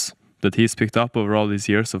concepts that he's picked up over all these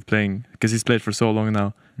years of playing, because he's played for so long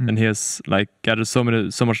now, and he has like gathered so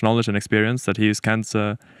much knowledge and experience that he's kind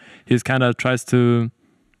of tries to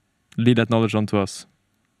lead that knowledge onto us.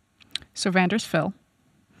 So Vander's Phil.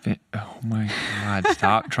 Oh my God,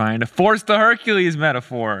 stop trying to force the Hercules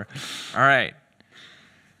metaphor. All right.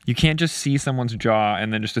 You can't just see someone's jaw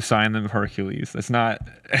and then just assign them Hercules. It's not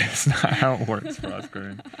how it works for us,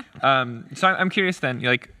 Gordon. So I'm curious then,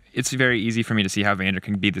 like, it's very easy for me to see how Vander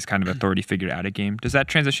can be this kind of authority figure out of game. Does that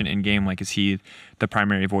transition in game? Like, is he the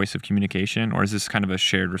primary voice of communication, or is this kind of a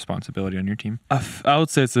shared responsibility on your team? I would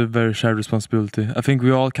say it's a very shared responsibility. I think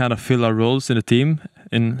we all kind of fill our roles in the team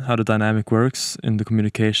in how the dynamic works in the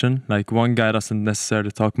communication. Like, one guy doesn't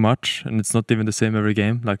necessarily talk much, and it's not even the same every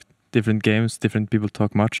game. Like, different games, different people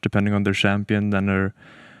talk much depending on their champion and their,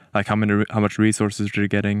 like, how much resources they're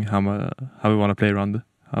getting, how we want to play around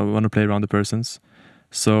the persons.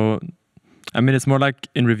 So, I mean, it's more like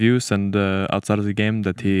in reviews and outside of the game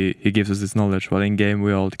that he gives us this knowledge, while in game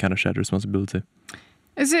we all kind of share the responsibility.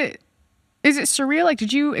 Is it surreal? Like,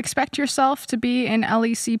 did you expect yourself to be in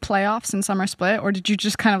LEC playoffs in Summer Split, or did you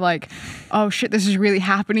just kind of like, oh shit, this is really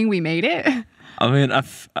happening, we made it? I mean,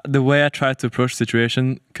 the way I tried to approach the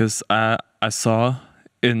situation, because I saw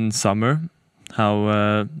in summer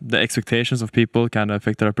how the expectations of people kind of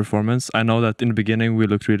affected our performance. I know that in the beginning we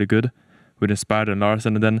looked really good with Inspired and Lars,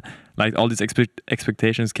 and then like all these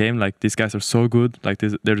expectations came, like these guys are so good, like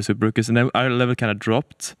they're the super rookies, and then our level kind of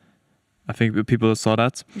dropped. I think people saw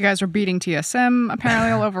that. You guys were beating TSM apparently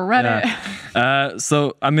all over Reddit. Yeah.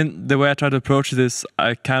 So I mean, the way I try to approach this,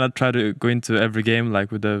 I kind of try to go into every game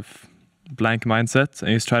like with a blank mindset,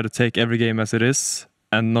 and just try to take every game as it is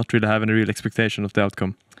and not really have any real expectation of the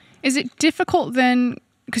outcome. Is it difficult then,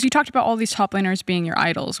 because you talked about all these top laners being your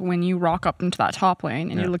idols, when you rock up into that top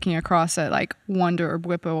lane and you're looking across at like Wonder or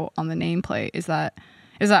Bwipo on the nameplate, is that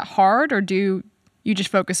hard, or do you just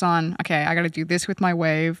focus on, okay, I got to do this with my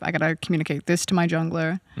wave, I got to communicate this to my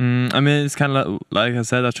jungler? I mean, it's kind of like I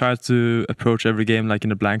said, I try to approach every game like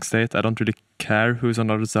in a blank state. I don't really care who's on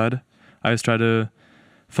the other side. I just try to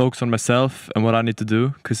focus on myself and what I need to do,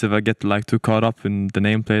 because if I get like too caught up in the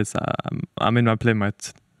nameplates, I mean, my play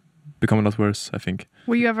might become a lot worse, I think.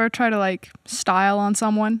 Will you ever try to like style on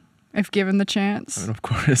someone if given the chance? I mean, of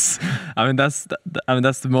course. I mean, that's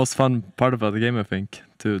the most fun part about the game, I think,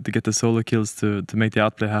 to get the solo kills, to make the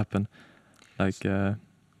outplay happen. Like, I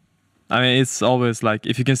mean, it's always like,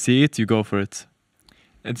 if you can see it, you go for it.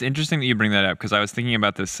 It's interesting that you bring that up, because I was thinking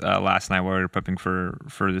about this last night while we were prepping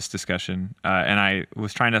for this discussion, and I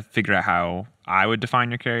was trying to figure out how I would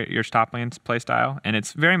define your top lane's play style, and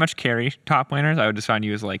it's very much carry top laners. I would define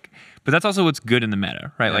you as like, but that's also what's good in the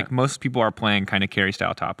meta, right? Yeah. Like, most people are playing kind of carry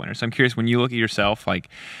style top laners. So I'm curious, when you look at yourself, like,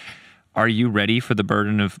 are you ready for the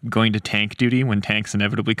burden of going to tank duty when tanks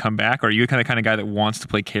inevitably come back? Or are you the kind of guy that wants to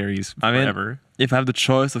play carries forever? I mean, if I have the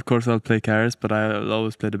choice, of course I'll play carries, but I'll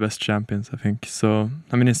always play the best champions, I think. So,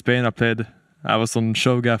 I mean, in Spain I was on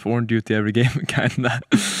Shogath Ornn duty every game, kinda.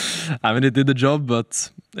 I mean, it did the job,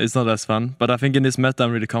 but it's not as fun. But I think in this meta,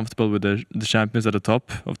 I'm really comfortable with the champions at the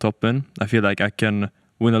top of top lane. I feel like I can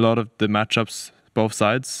win a lot of the matchups both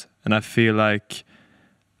sides, and I feel like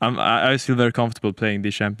I feel very comfortable playing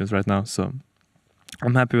these champions right now, so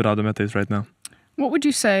I'm happy with how the meta is right now. What would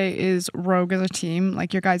you say is Rogue as a team,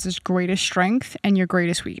 like your guys' greatest strength and your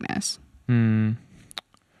greatest weakness? Because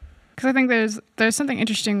I think there's something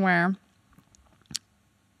interesting where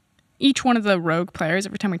each one of the Rogue players,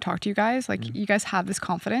 every time we talk to you guys, like you guys have this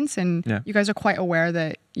confidence, and you guys are quite aware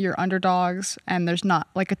that you're underdogs and there's not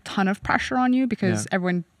like a ton of pressure on you, because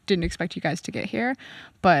everyone didn't expect you guys to get here.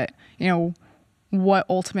 But, you know, what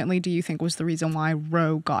ultimately do you think was the reason why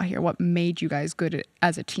Rogue got here? What made you guys good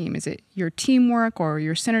as a team? Is it your teamwork or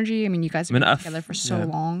your synergy? I mean, you guys have been together for so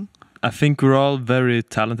long. I think we're all very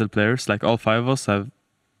talented players. Like, all five of us have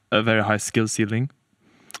a very high skill ceiling.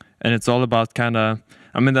 And it's all about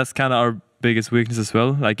that's kind of our biggest weakness as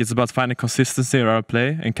well. Like, it's about finding consistency in our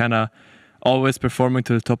play and kind of always performing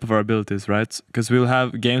to the top of our abilities, right? Because we'll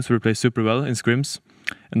have games where we play super well in scrims,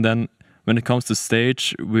 and then when it comes to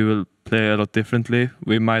stage, we will play a lot differently.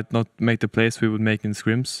 We might not make the plays we would make in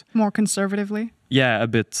scrims. More conservatively? Yeah, a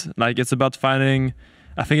bit. Like, it's about finding...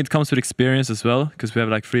 I think it comes with experience as well, because we have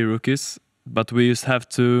like 3 rookies, but we just have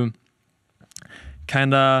to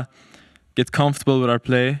kind of get comfortable with our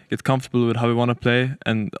play, get comfortable with how we want to play,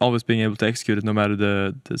 and always being able to execute it no matter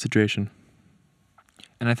the situation.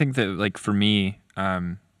 And I think that, like, for me,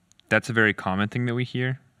 that's a very common thing that we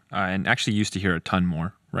hear, and actually used to hear a ton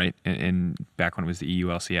more, right? And back when it was the EU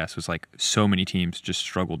LCS, was like so many teams just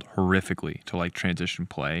struggled horrifically to like transition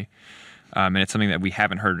play. And it's something that we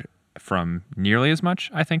haven't heard from nearly as much,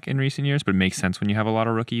 I think, in recent years, but it makes sense when you have a lot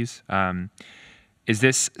of rookies. Is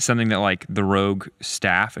this something that like the Rogue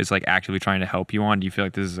staff is like actively trying to help you on? Do you feel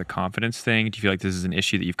like this is a confidence thing? Do you feel like this is an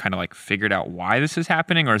issue that you've kind of like figured out why this is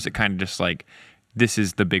happening? Or is it kind of just like, this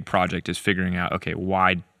is the big project, is figuring out, okay,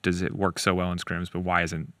 why does it work so well in scrims, but why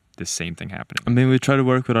isn't the same thing happening? I mean, we try to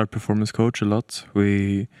work with our performance coach a lot.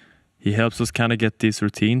 We he helps us kind of get these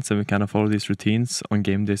routines, and we kind of follow these routines on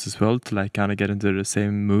game days as well to like kind of get into the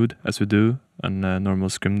same mood as we do on normal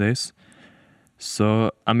scrim days. So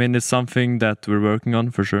I mean, it's something that we're working on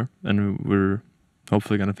for sure, and we're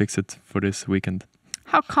hopefully gonna fix it for this weekend.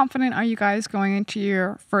 How confident are you guys going into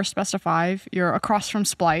your first best of 5? You're across from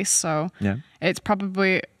Splyce, so Yeah. it's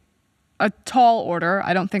probably a tall order.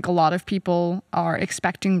 I don't think a lot of people are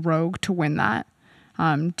expecting Rogue to win that.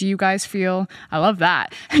 Do you guys feel, I love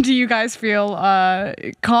that. Do you guys feel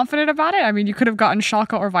confident about it? I mean, you could have gotten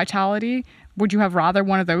Schalke or Vitality. Would you have rather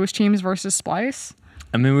one of those teams versus Splyce?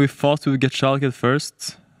 I mean, we thought we would get Schalke at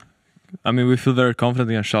first. I mean, we feel very confident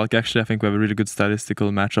against Schalke. Actually, I think we have a really good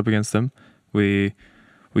statistical matchup against them. We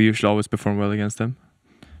usually always perform well against them.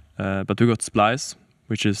 But we got Splyce,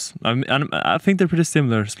 which is, I think they're pretty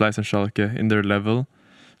similar, Splyce and Schalke, in their level.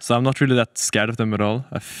 So I'm not really that scared of them at all.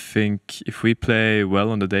 I think if we play well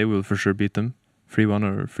on the day, we'll for sure beat them. 3-1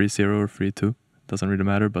 or 3-0 or 3-2. Doesn't really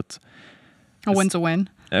matter, but... A win's a win.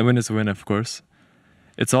 A win is a win, of course.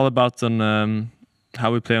 It's all about on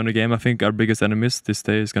how we play on the game. I think our biggest enemies this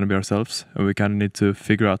day is going to be ourselves. And we kind of need to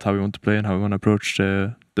figure out how we want to play and how we want to approach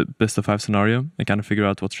the best of 5 scenario and kind of figure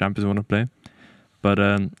out what champions we want to play. But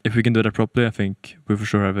if we can do that properly, I think we for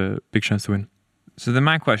sure have a big chance to win. So then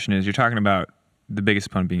my question is, you're talking about the biggest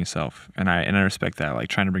opponent being yourself, and I respect that, like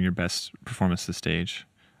trying to bring your best performance to the stage.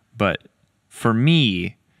 But for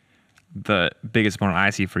me, the biggest opponent I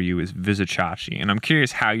see for you is Vizicachi, and I'm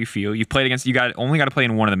curious how you feel. You played against, only got to play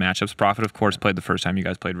in one of the matchups. Prophet, of course, played the first time you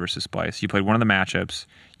guys played versus Splyce. You played one of the matchups.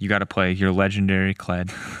 You got to play your legendary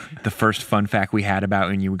Kled. The first fun fact we had about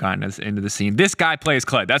when you got into the scene. This guy plays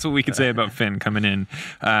Kled. That's what we could say about Finn coming in.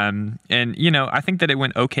 And you know, I think that it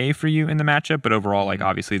went okay for you in the matchup, but overall, like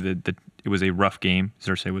obviously it was a rough game.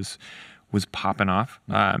 Xerxes was popping off.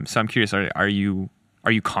 So I'm curious, are you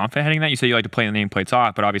confident heading that? You say you like to play the nameplates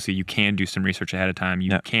off, but obviously you can do some research ahead of time.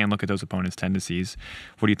 You can look at those opponents' tendencies.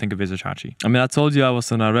 What do you think of Vizicachi? I mean, I told you I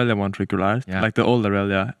was an Aurelia one trick, right? Yeah. Like the old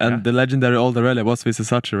Aurelia. And the legendary old Aurelia was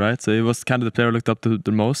Vizicachi, right? So it was kind of the player I looked up to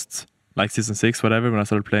the most, like season 6, whatever, when I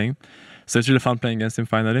started playing. So it's really fun playing against him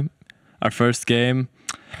finally. Our first game,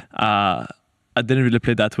 I didn't really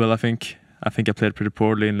play that well, I think. I played pretty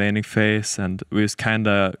poorly in laning phase, and we just kind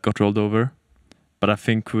of got rolled over. But I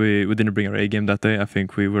think we didn't bring our A game that day. I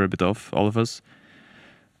think we were a bit off, all of us.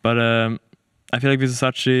 But I feel like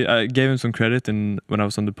Vizicachi, I gave him some credit when I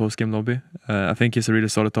was on the post-game lobby. I think he's a really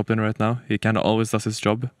solid top laner right now. He kind of always does his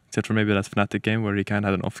job, except for maybe that Fnatic game where he kind of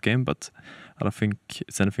had an off game, but I don't think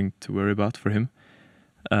it's anything to worry about for him.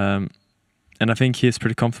 And I think he's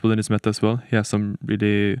pretty comfortable in his meta as well. He has some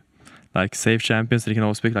really like safe champions that he can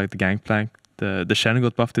always pick, like the Gangplank. The Shen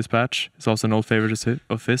got buffed this patch. It's also an old favorite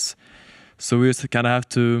of his. So we just kind of have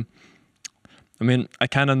to, I mean, I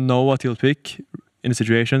kind of know what he'll pick in a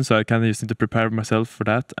situation, so I kind of just need to prepare myself for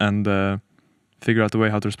that and figure out a way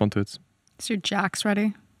how to respond to it. Is your Jax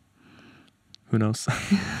ready? Who knows?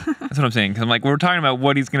 That's what I'm saying. Because I'm like, we're talking about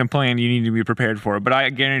what he's going to play and you need to be prepared for it. But I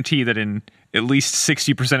guarantee that in at least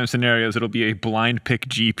 60% of scenarios, it'll be a blind pick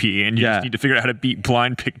GP. And you just need to figure out how to beat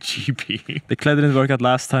blind pick GP. The Kled didn't work out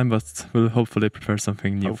last time, but we'll hopefully prepare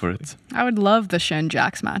something new for it. I would love the Shen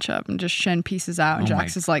Jax matchup and just Shen pieces out and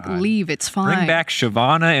Jax is like, leave, it's fine. Bring back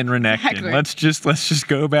Shyvana and Renekton. Exactly. Let's just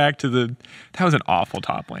go back to that was an awful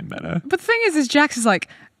top lane meta. But the thing is Jax is like,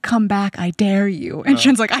 come back, I dare you. And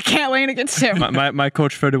Shen's like, I can't lane against him. my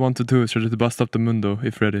coach 3122 is ready to bust up the Mundo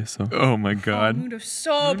if ready. So. Oh my god. Mundo's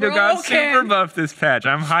so Mundo got super buff this patch.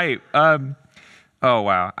 I'm hype. Oh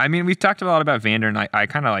wow. I mean, we've talked a lot about Vander, and I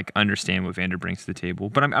kind of like understand what Vander brings to the table.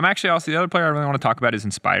 But I'm actually also the other player I really want to talk about is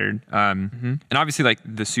Inspired. And obviously like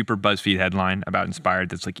the super BuzzFeed headline about Inspired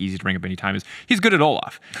that's like easy to bring up anytime is he's good at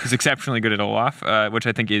Olaf. He's exceptionally good at Olaf, which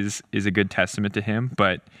I think is a good testament to him.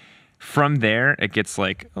 But from there, it gets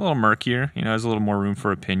like a little murkier. You know, there's a little more room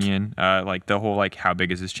for opinion. Like the whole like how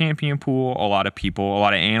big is his champion pool? A lot of people, a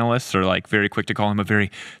lot of analysts are like very quick to call him a very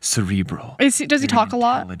cerebral. Does he talk a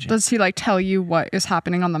lot? Does he like tell you what is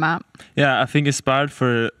happening on the map? Yeah, I think Inspired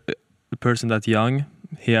for a person that young,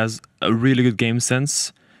 he has a really good game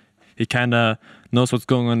sense. He kind of knows what's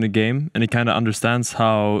going on in the game, and he kind of understands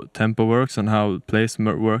how tempo works and how plays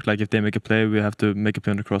work. Like if they make a play, we have to make a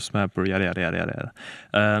play on the cross map or yada yada yada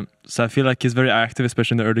yada. So I feel like he's very active,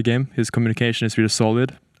 especially in the early game. His communication is really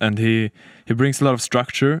solid, and he brings a lot of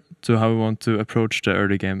structure to how we want to approach the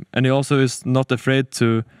early game. And he also is not afraid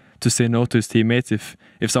to say no to his teammates if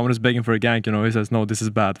someone is begging for a gank. You know, he says, "No, this is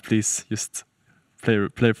bad. Please just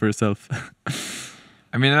play for yourself."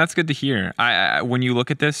 I mean, that's good to hear. When you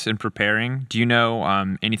look at this and preparing, do you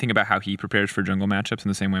know anything about how he prepares for jungle matchups in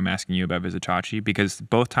the same way I'm asking you about Vizicachi? Because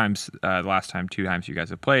both times, the last time, 2 times you guys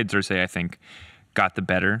have played, Xerxes, I think, got the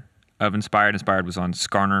better of Inspired. Inspired was on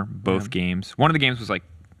Skarner both games. One of the games was like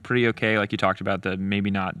pretty okay, like you talked about, the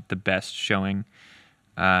maybe not the best showing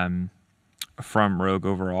from Rogue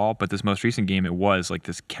overall, but this most recent game, it was like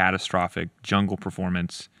this catastrophic jungle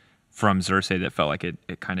performance from Xerxes that felt like it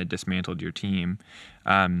kind of dismantled your team.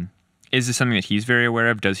 Is this something that he's very aware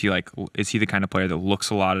of? Is he the kind of player that looks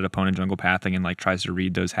a lot at opponent jungle pathing and like tries to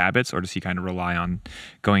read those habits, or does he kind of rely on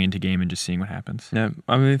going into game and just seeing what happens? Yeah,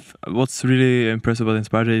 I mean, what's really impressive about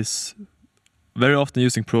Inspired is very often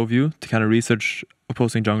using Pro View to kind of research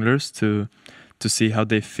opposing junglers to see how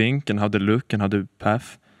they think and how they look and how they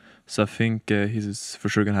path. So I think he's for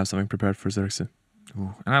sure gonna have something prepared for Xerxes.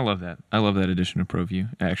 Ooh, and I love that. I love that addition of ProView,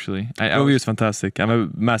 actually. ProView is fantastic. I'm a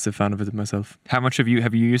massive fan of it myself. How much have you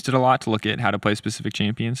used it a lot to look at how to play specific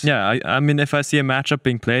champions? Yeah, I mean, if I see a matchup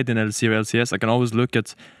being played in LC or LCS, I can always look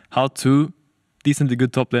at how 2 decently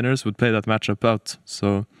good top laners would play that matchup out.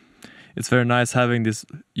 So it's very nice having this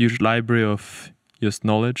huge library of just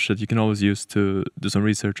knowledge that you can always use to do some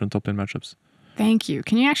research on top lane matchups. Thank you.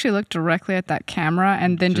 Can you actually look directly at that camera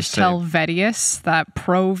and then just tell Vedius that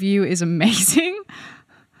ProView is amazing?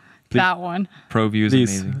 That one. ProView is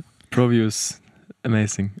amazing. ProView is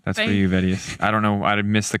amazing. That's for you, Vedius. I don't know. I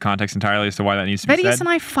missed the context entirely as to why that needs to be said. Vedius and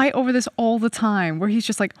I fight over this all the time, where he's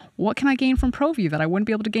just like, what can I gain from ProView that I wouldn't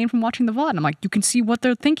be able to gain from watching the VOD? And I'm like, you can see what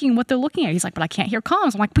they're thinking, what they're looking at. He's like, but I can't hear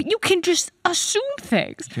comms. I'm like, but you can just assume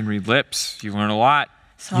things. You can read lips. You learn a lot.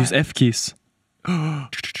 Sorry. Use F keys. All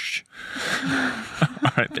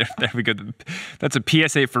right, there we go. That's a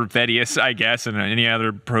PSA for Vedius, I guess, and any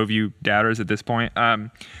other ProView doubters at this point.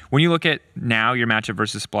 When you look at now your matchup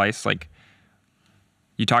versus Splyce, like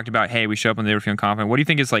you talked about, hey, we show up and they were feeling confident. What do you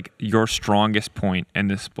think is like your strongest point in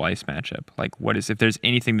this Splyce matchup? Like, what is, if there's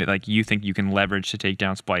anything that like you think you can leverage to take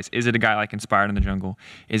down Splyce? Is it a guy like Inspired in the jungle?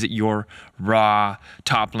 Is it your raw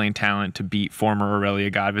top lane talent to beat former Aurelia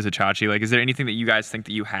god Vizicachi? Like, is there anything that you guys think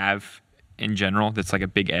that you have in general that's like a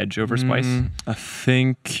big edge over Splyce? I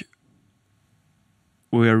think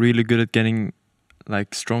we are really good at getting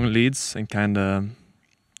like strong leads and kind of,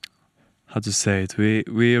 how to say it,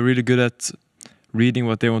 we are really good at reading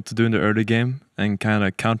what they want to do in the early game and kind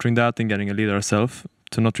of countering that and getting a lead ourselves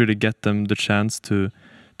to not really get them the chance to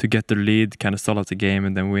get their lead, kind of stall out the game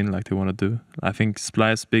and then win like they want to do. I think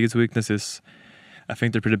Splyce's biggest weakness is I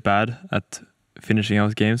think they're pretty bad at finishing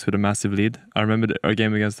out games with a massive lead. I remember our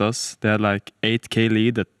game against us, they had like 8k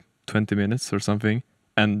lead at 20 minutes or something,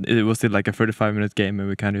 and it was still like a 35-minute game and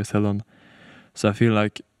we kind of just held on. So I feel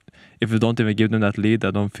like if we don't even give them that lead,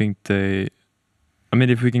 I don't think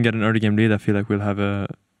if we can get an early game lead, I feel like we'll have a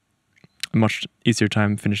much easier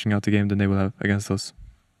time finishing out the game than they will have against us.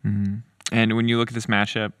 Mm-hmm. And when you look at this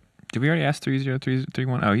matchup, did we already ask 3-0,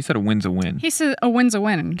 3-1? Oh, he said a win's a win. He said a win's a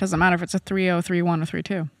win. It doesn't matter if it's a 3-0, 3-1, or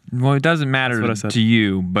 3-2. Well, it doesn't matter to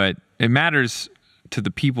you, but it matters to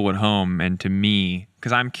the people at home and to me,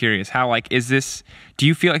 because I'm curious, how, like, is this, do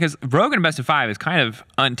you feel like, because Rogue in Best of 5 is kind of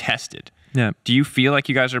untested. Yeah. Do you feel like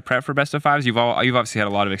you guys are prepped for Best of 5s? You've obviously had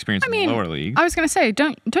a lot of experience in the lower league. I was going to say,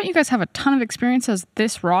 don't you guys have a ton of experience as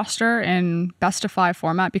this roster in Best of 5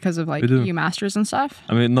 format because of like EU Masters and stuff?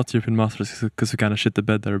 I mean, not European Masters because we kind of shit the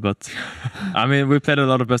bed there, but I mean, we played a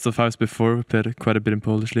lot of Best of 5s before. We played quite a bit in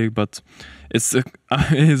Polish league, but it's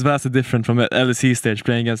vastly different from an LEC stage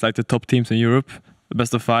playing against like the top teams in Europe, the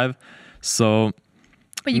Best of 5. So.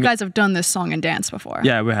 But you guys have done this song and dance before.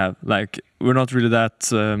 Yeah, we have. Like, we're not really that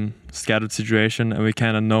scattered situation, and we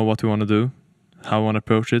kind of know what we want to do, how we want to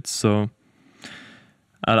approach it. So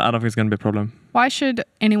I don't think it's going to be a problem. Why should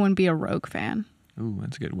anyone be a Rogue fan? Ooh,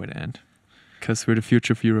 that's a good way to end. Because we're the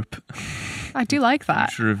future of Europe. I do like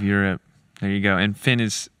that. Future of Europe. There you go. And Finn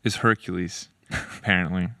is Hercules,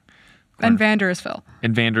 apparently. And Vander is Phil.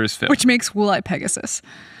 Which makes Woolite Pegasus.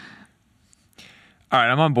 All right,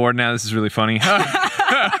 I'm on board now. This is really funny.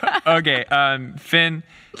 Okay, Finn,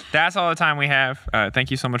 that's all the time we have.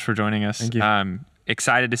 Thank you so much for joining us. Thank you.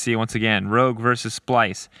 Excited to see once again Rogue versus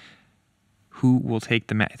Splyce. Who will take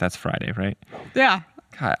the match? That's Friday, right? Yeah.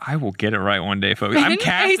 God, I will get it right one day, folks. I'm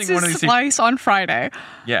casting one of these. Splyce on Friday.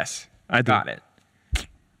 Yes, I got it.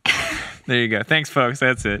 There you go. Thanks, folks.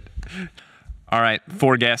 That's it. All right,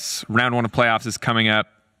 4 guests. Round 1 of playoffs is coming up.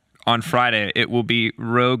 On Friday, it will be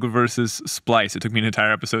Rogue versus Splyce. It took me an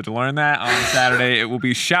entire episode to learn that. On Saturday, it will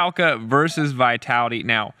be Schalke versus Vitality.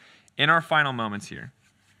 Now, in our final moments here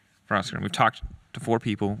for Oscar, we've talked to 4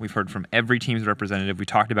 people. We've heard from every team's representative. We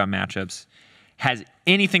talked about matchups. Has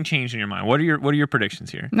anything changed in your mind? What are your predictions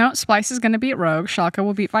here? No, Splyce is going to beat Rogue. Schalke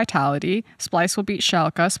will beat Vitality. Splyce will beat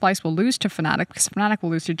Schalke. Splyce will lose to Fnatic because Fnatic will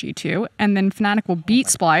lose to G2. And then Fnatic will beat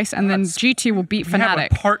Splyce. And then G2 will beat Fnatic.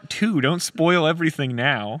 Part 2. Don't spoil everything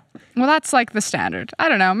now. Well, that's like the standard. I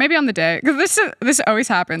don't know. Maybe on the day. Because this always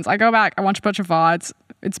happens. I go back, I watch a bunch of VODs.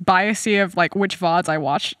 It's biasy of like which VODs I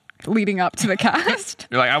watch leading up to the cast.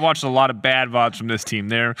 You're like, I watched a lot of bad VODs from this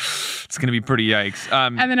team. It's going to be pretty yikes.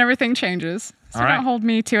 And then everything changes. So don't hold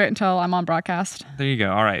me to it until I'm on broadcast. There you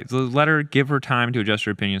go. All right. So give her time to adjust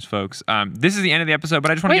her opinions, folks. This is the end of the episode, but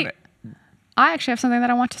I just want to give it. I actually have something that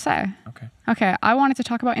I want to say. Okay. I wanted to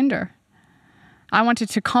talk about Ender. I wanted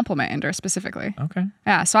to compliment Ender specifically. Okay.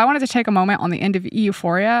 Yeah. So I wanted to take a moment on the end of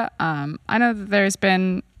EUphoria. I know that there's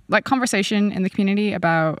been like conversation in the community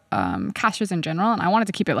about casters in general, and I wanted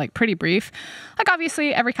to keep it like pretty brief. Like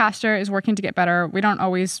obviously every caster is working to get better. We don't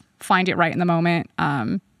always find it right in the moment.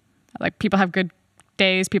 Like people have good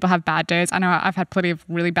days, people have bad days. I know I've had plenty of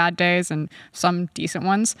really bad days and some decent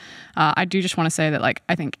ones. I do just want to say that like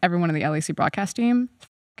I think everyone in the LEC broadcast team is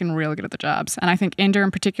fucking really good at the jobs, and I think Ender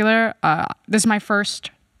in particular. This is my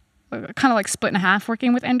first kind of like split in half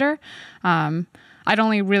working with Ender. I'd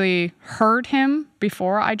only really heard him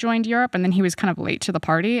before I joined Europe, and then he was kind of late to the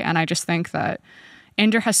party. And I just think that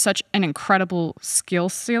Ender has such an incredible skill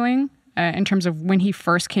ceiling in terms of when he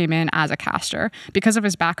first came in as a caster, because of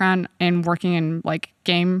his background in working in like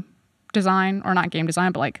game design, or not game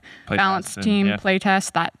design, but like balanced team,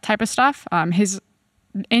 playtest, that type of stuff. His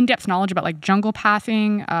in-depth knowledge about like jungle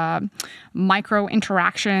pathing, micro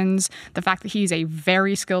interactions, the fact that he's a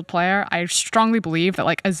very skilled player. I strongly believe that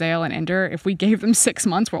like Azael and Ender, if we gave them 6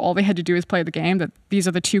 months where all they had to do is play the game, that these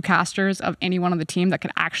are the two casters of anyone on the team that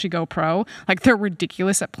could actually go pro. Like they're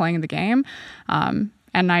ridiculous at playing the game.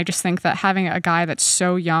 And I just think that having a guy that's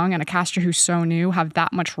so young and a caster who's so new have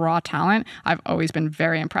that much raw talent, I've always been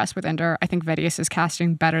very impressed with Ender. I think Vedius is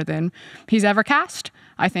casting better than he's ever cast.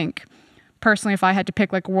 I think personally, if I had to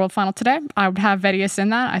pick like a world final today, I would have Vedius in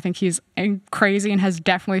that. I think he's crazy and has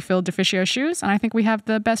definitely filled Deficio's shoes. And I think we have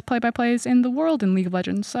the best play-by-plays in the world in League of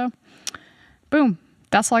Legends. So, boom.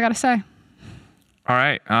 That's all I got to say. All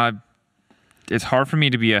right. It's hard for me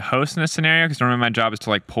to be a host in this scenario because normally my job is to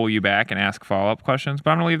like pull you back and ask follow-up questions,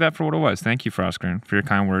 but I'm going to leave that for what it was. Thank you, Frostgren, for your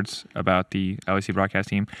kind words about the LEC broadcast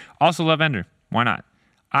team. Also love Ender. Why not?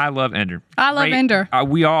 I love Ender. I love Ender.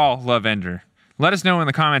 We all love Ender. Let us know in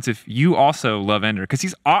the comments if you also love Ender, because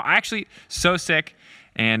he's actually so sick,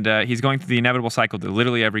 and he's going through the inevitable cycle that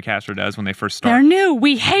literally every caster does when they first start. They're new.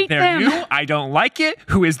 We hate them. They're new. I don't like it.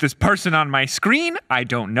 Who is this person on my screen? I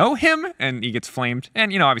don't know him. And he gets flamed.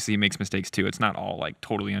 And, obviously he makes mistakes too. It's not all like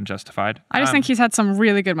totally unjustified. I just think he's had some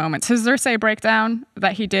really good moments. His Xerxes breakdown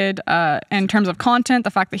that he did in terms of content,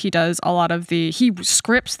 the fact that he does a lot of he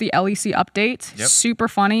scripts the LEC updates, super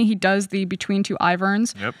funny. He does the Between Two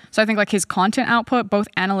Iverns. So I think like his content output, both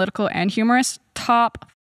analytical and humorous,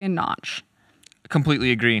 top notch.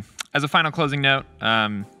 Completely agree. As a final closing note,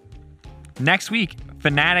 next week,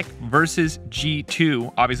 Fnatic versus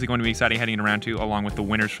G2. Obviously going to be exciting heading into round 2, along with the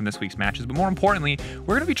winners from this week's matches. But more importantly,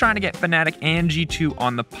 we're going to be trying to get Fnatic and G2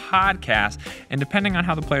 on the podcast, and depending on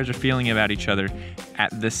how the players are feeling about each other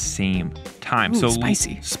at the same time. Ooh, so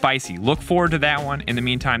spicy. Spicy. Look forward to that one. In the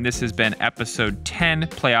meantime, this has been episode 10,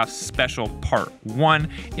 Playoffs Special Part 1.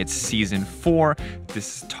 It's season 4.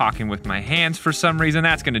 This is talking with my hands for some reason.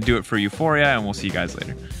 That's going to do it for EUphoria, and we'll see you guys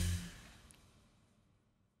later.